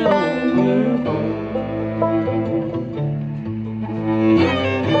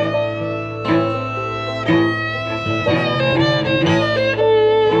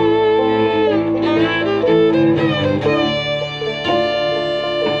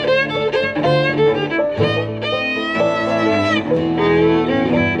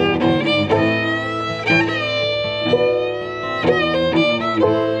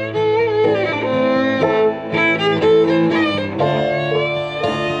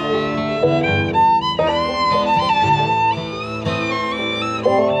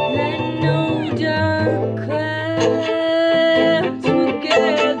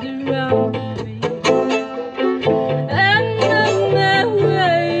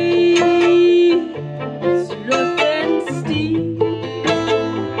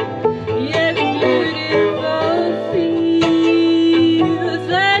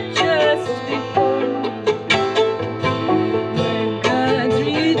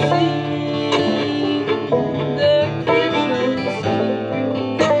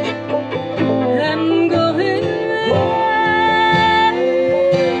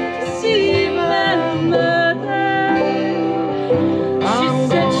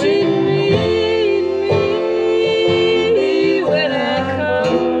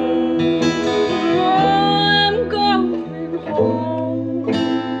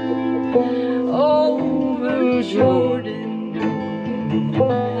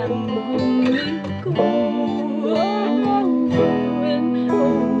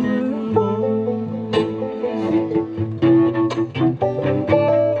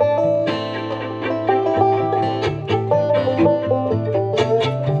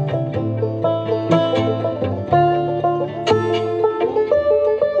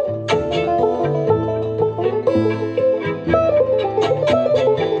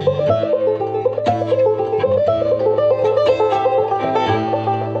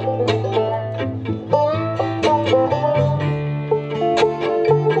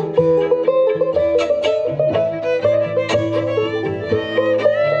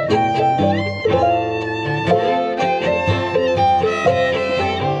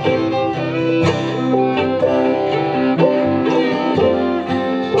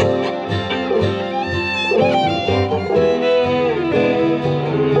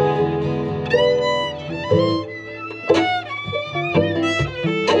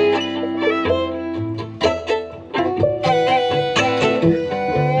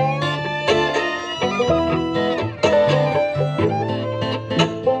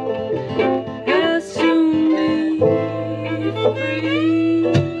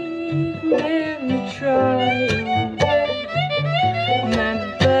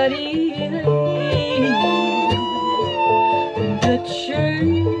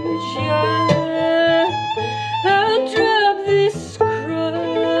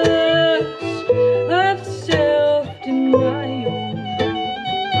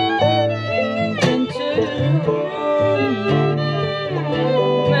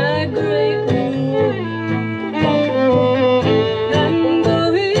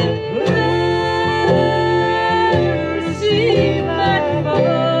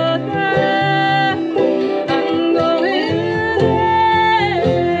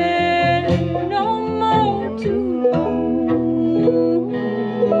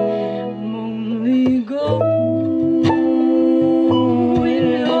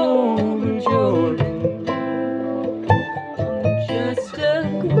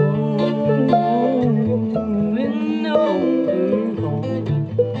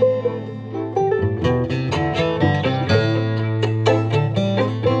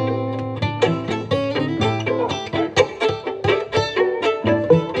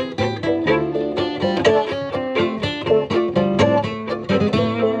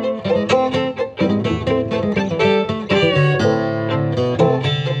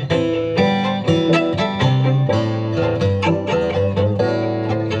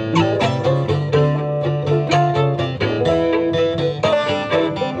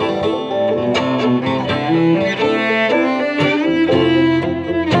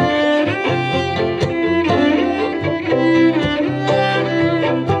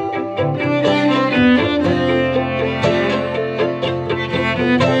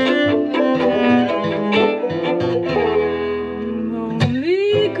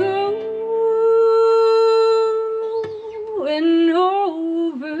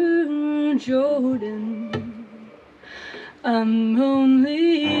 Jordan. I'm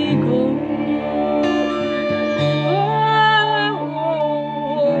only going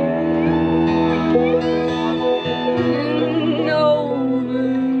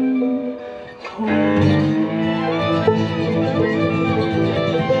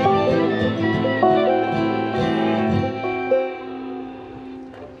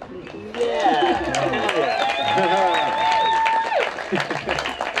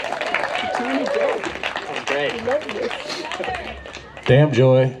Damn,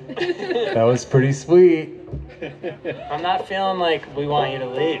 Joy. That was pretty sweet. I'm not feeling like we want you to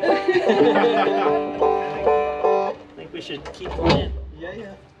leave. I think we should keep playing.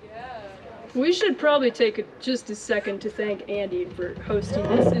 Yeah. We should probably take just a second to thank Andy for hosting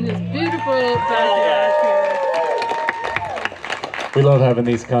this in this beautiful backyard here. We love having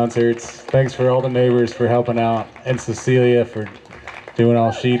these concerts. Thanks for all the neighbors for helping out, and Cecilia for doing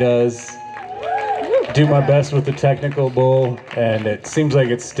all she does. Do my best with the technical bull, and it seems like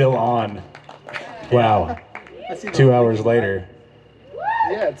it's still on. Wow. 2 hours later.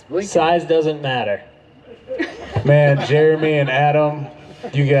 Yeah, it's blinking. Size doesn't matter. Man, Jeremy and Adam,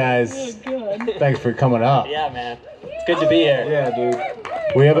 you guys, thanks for coming up. Yeah, man. It's good to be here. Yeah, dude.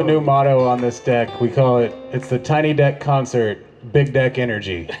 We have a new motto on this deck. We call it's the Tiny Deck Concert, Big Deck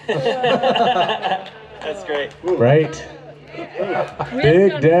Energy. That's great. Right?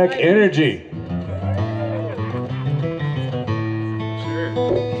 Big Deck Energy.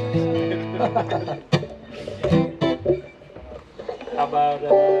 How about we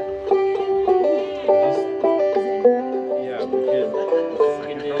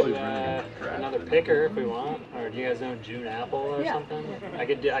can do another picker if we want, or do you guys know June Apple or something? I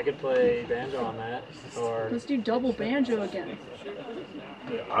could play banjo on that, or Let's do double banjo again.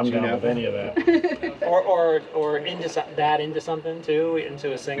 I'm down with any of that. or into something too,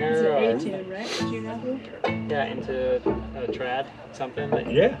 into a singer, It's or an A-tune, right? June Apple? yeah, into a trad, something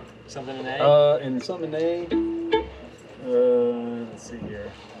that Yeah. something in A. And something A. Let's see here.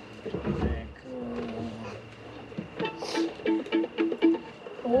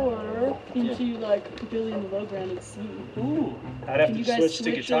 Or into like Billy and the Low Ground and C. Ooh, I'd have Can you to guys switch to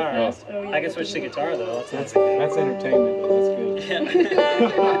switch guitar. real fast? Oh, yeah, I can that's switch to a little guitar though. That's entertainment, though. That's good. Yeah.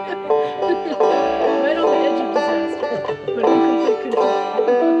 Right on the edge of disaster, but in complete control.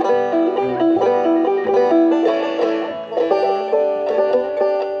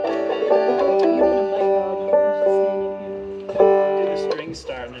 Do the strings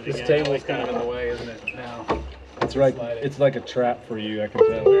starting it This again. table's kind of in the way, isn't it? Now. It's like a trap for you, I can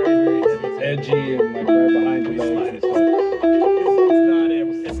tell. It's edgy and like right behind your legs and stuff.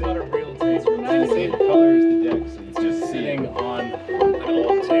 It's not a real table. It's the same color as the deck, so it's just sitting on an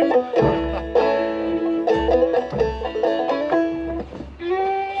old table.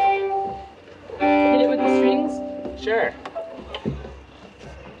 Hit it with the strings. Sure.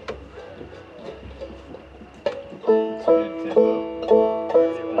 It's good tempo.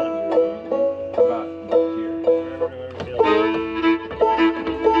 About here.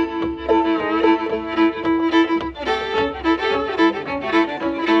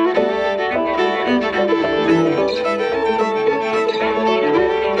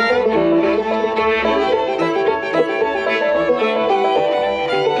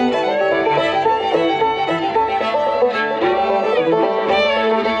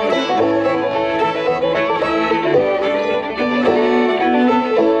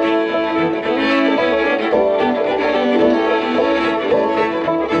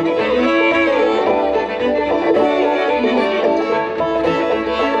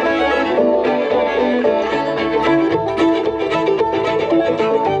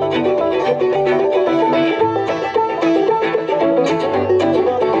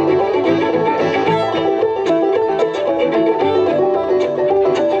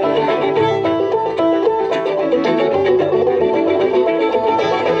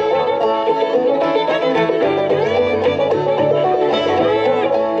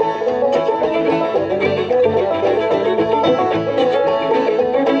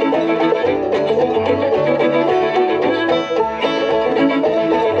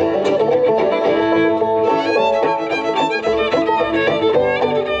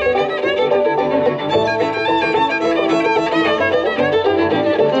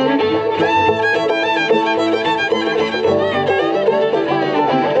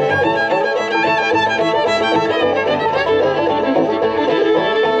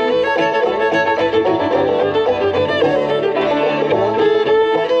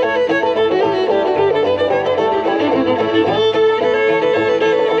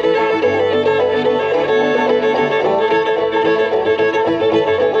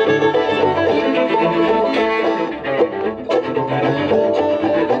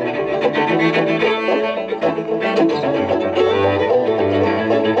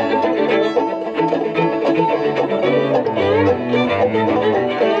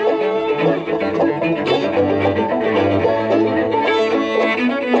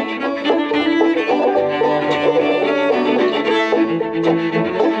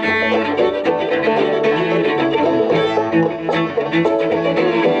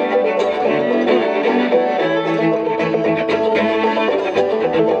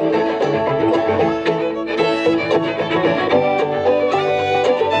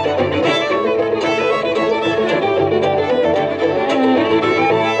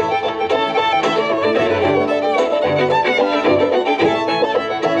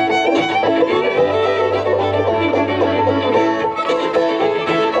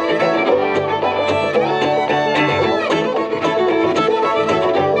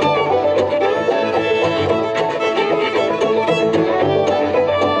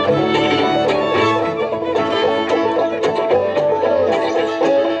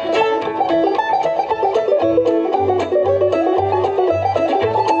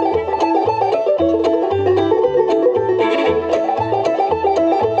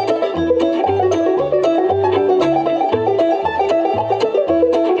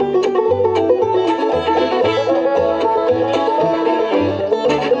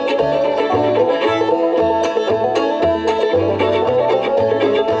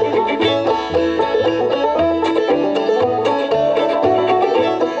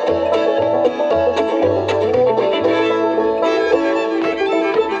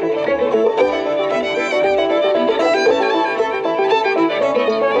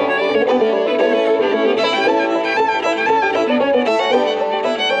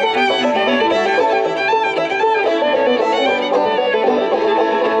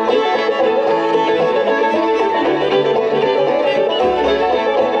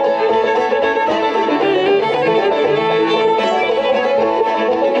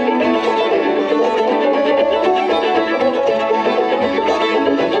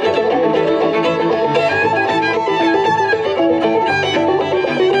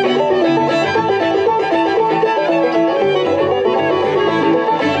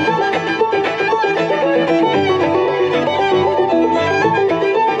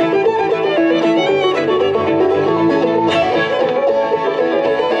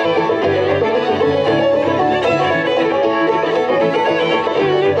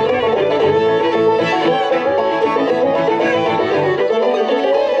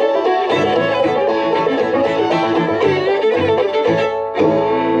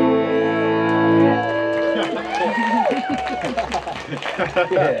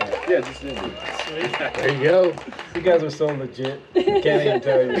 Yeah, just Indy. There you go. You guys are so legit. Can't even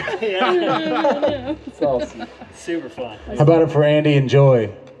tell you. Yeah. It's awesome. Super fun. How about it for Andy and Joy?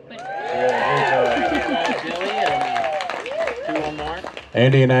 Billy and do one more.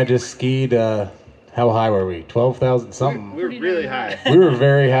 Andy and I just skied, how high were we? 12,000 something. We were really high. We were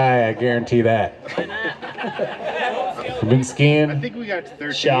very high, I guarantee that. We've been skiing. I think we got to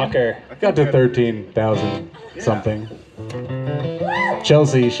 13. Shocker. Got to 13,000 something.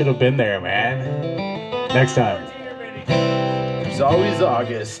 Chelsea, you should have been there, man. Next time. There's always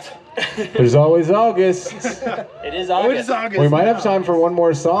August. There's always August. It is Oh, it August. is August. We might have time for one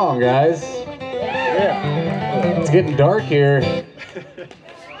more song, guys. Yeah. It's getting dark here.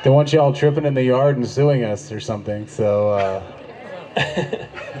 They want y'all tripping in the yard and suing us or something, so, just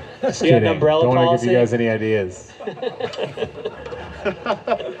You got kidding. an umbrella Don't want to give you policy? guys any ideas.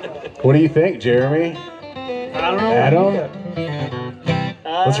 What do you think, Jeremy? I don't know. Adam?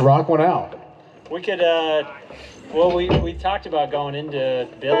 Let's rock one out. We could, well, we talked about going into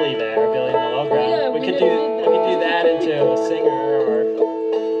Billy there, Billy in the low ground. Yeah, we we could did do that into a singer, or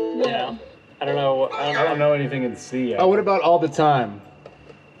you know, I don't know. I don't know anything in C yet. Oh, what about All the Time?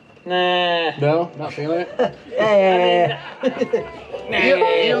 Nah. No? Not feeling it? He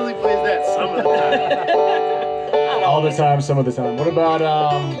only plays that some of the time. All the time, some of the time. What about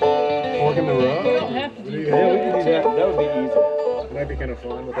Fork in the We Road? don't have to do Yeah, we can do that. That would be easy. It might be kind of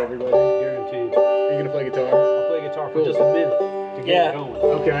fun with everybody. Guaranteed. Are you going to play guitar? I'll play guitar for just a minute to get Yeah. it going.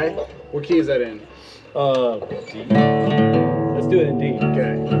 Okay. What key is that in? D. Let's do it in D.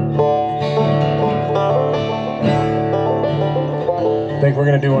 Okay. I think we're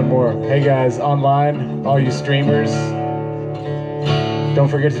gonna do one more. Hey guys, online, all you streamers, don't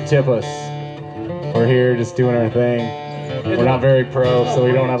forget to tip us. We're here just doing our thing. We're not very pro, so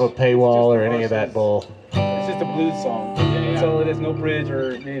we don't have a paywall or any of that bull. It's just a blues song. That's all it is. No bridge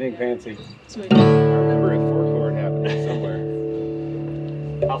or anything fancy. Sweet. I remember a four chord happening somewhere.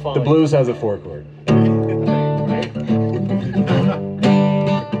 I'll follow The you. blues has a 4-chord.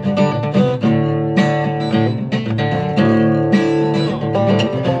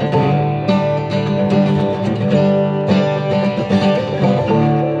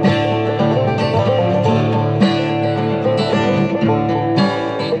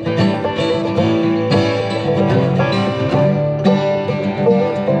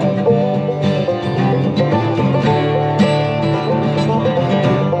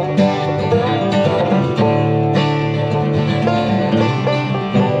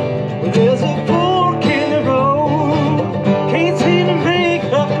 There's a fork in the road, can't seem to make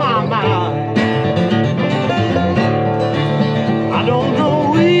up my mind. I don't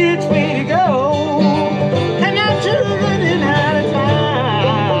know which way to go, and I'm just running out of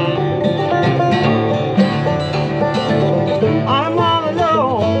time. I'm all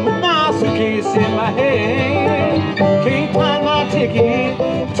alone with my suitcase in my hand, can't find my ticket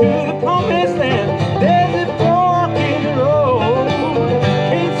to the promised land. There's a fork in the road,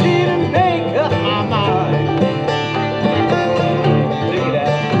 can't seem to make up my mind. Look at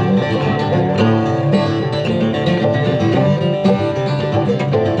that.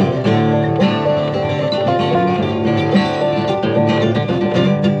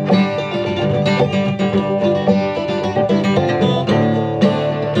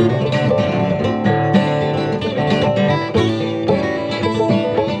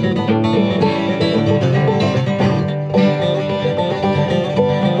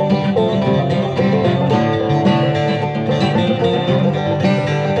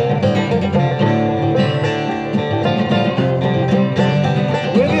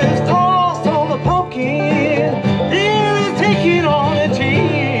 With his toss on the pumpkin, then he's taking on a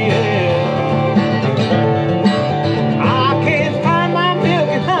tear. I can't find my milk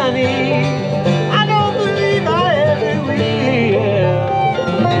and honey, I don't believe I ever will.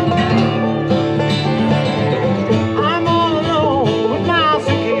 I'm all alone with my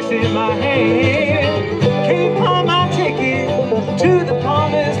suitcase in my hand, can't find my ticket to the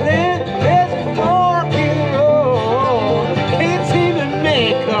promised land. There's a fork in the road, can't seem to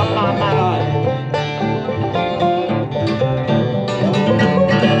make up my mind.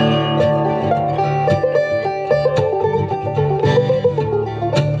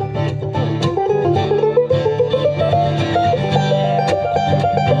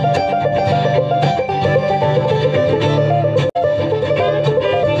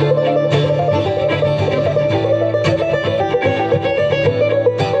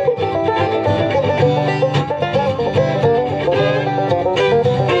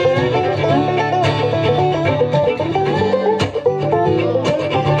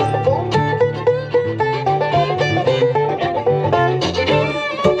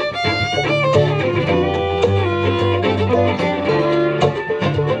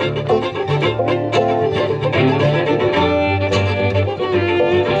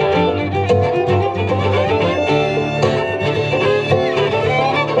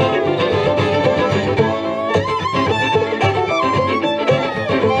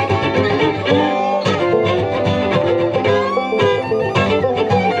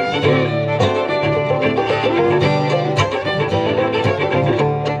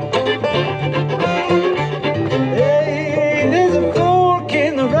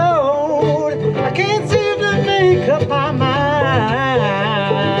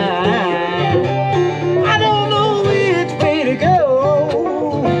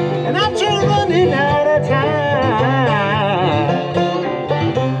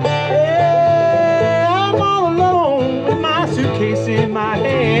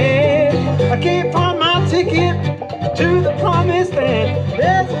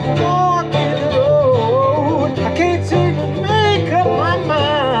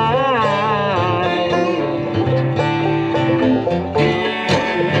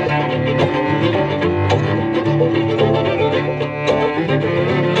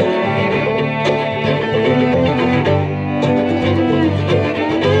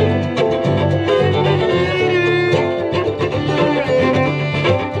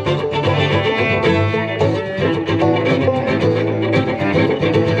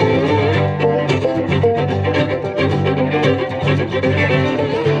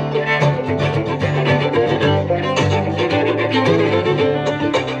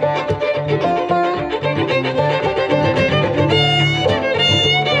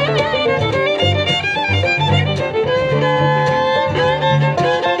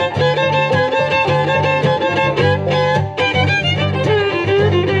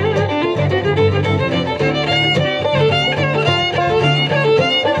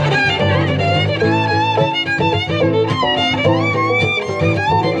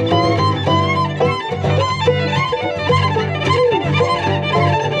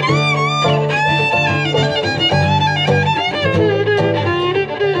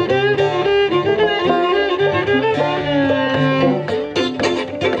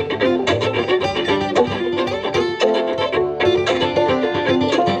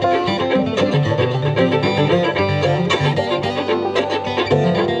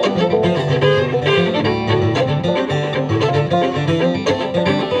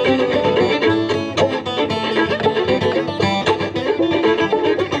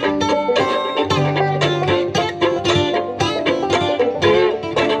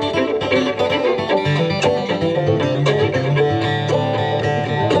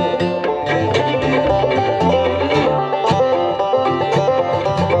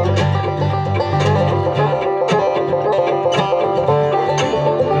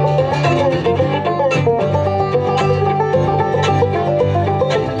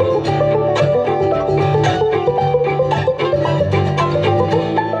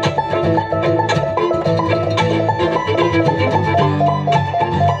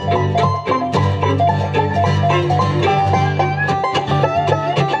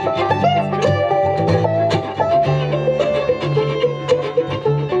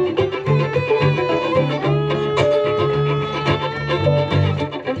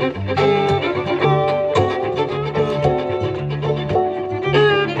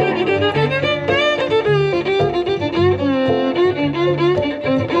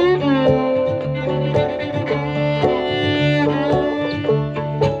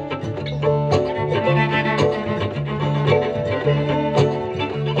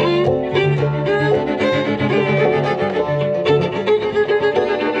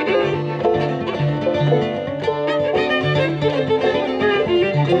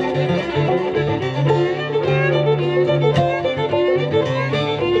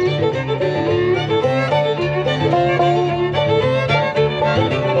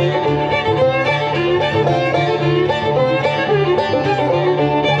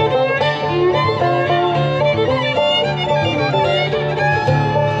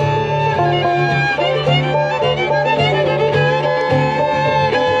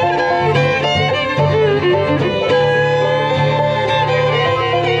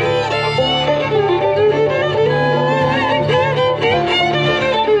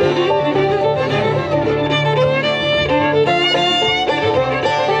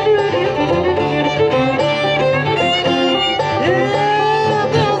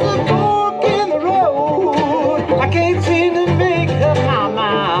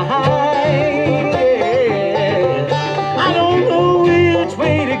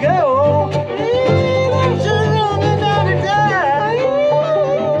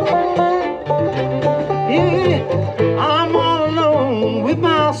 with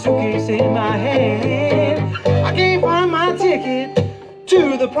my suitcase in my hand. I can't find my ticket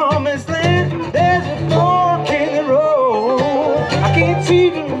to the promised land. There's a fork in the road, I can't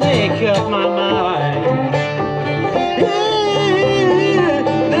seem to make up my mind. Yeah,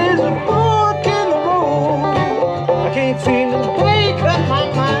 there's a fork in the road, I can't seem to make up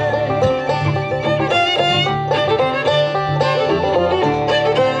my mind.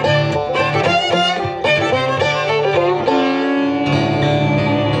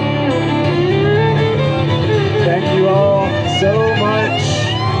 Thank you all so much.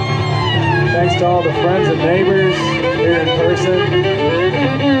 Thanks to all the friends and neighbors here in person.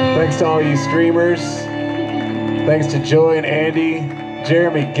 Thanks to all you streamers. Thanks to Joy and Andy,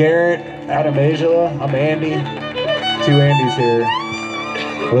 Jeremy, Garrett, Adam, Aijala. I'm Andy. 2 Andys here.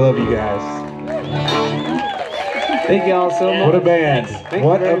 We love you guys. Thank y'all so much. What a band. Thank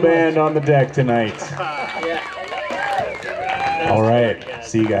What you a very band on the deck tonight. All right.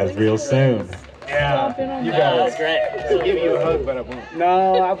 See you guys real soon. Yeah, you That was guys. great. I'll give you a hug, but I won't.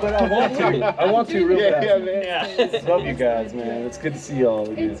 No, but I want to. I want to real fast. man. Yeah. Love you guys, man. It's good to see y'all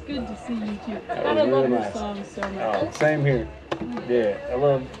again. It's good to see you too. That I was love really your nice. songs so much. Oh, same here. Yeah, I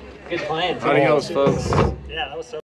love. Good playing. Adios, folks. Yeah, that was so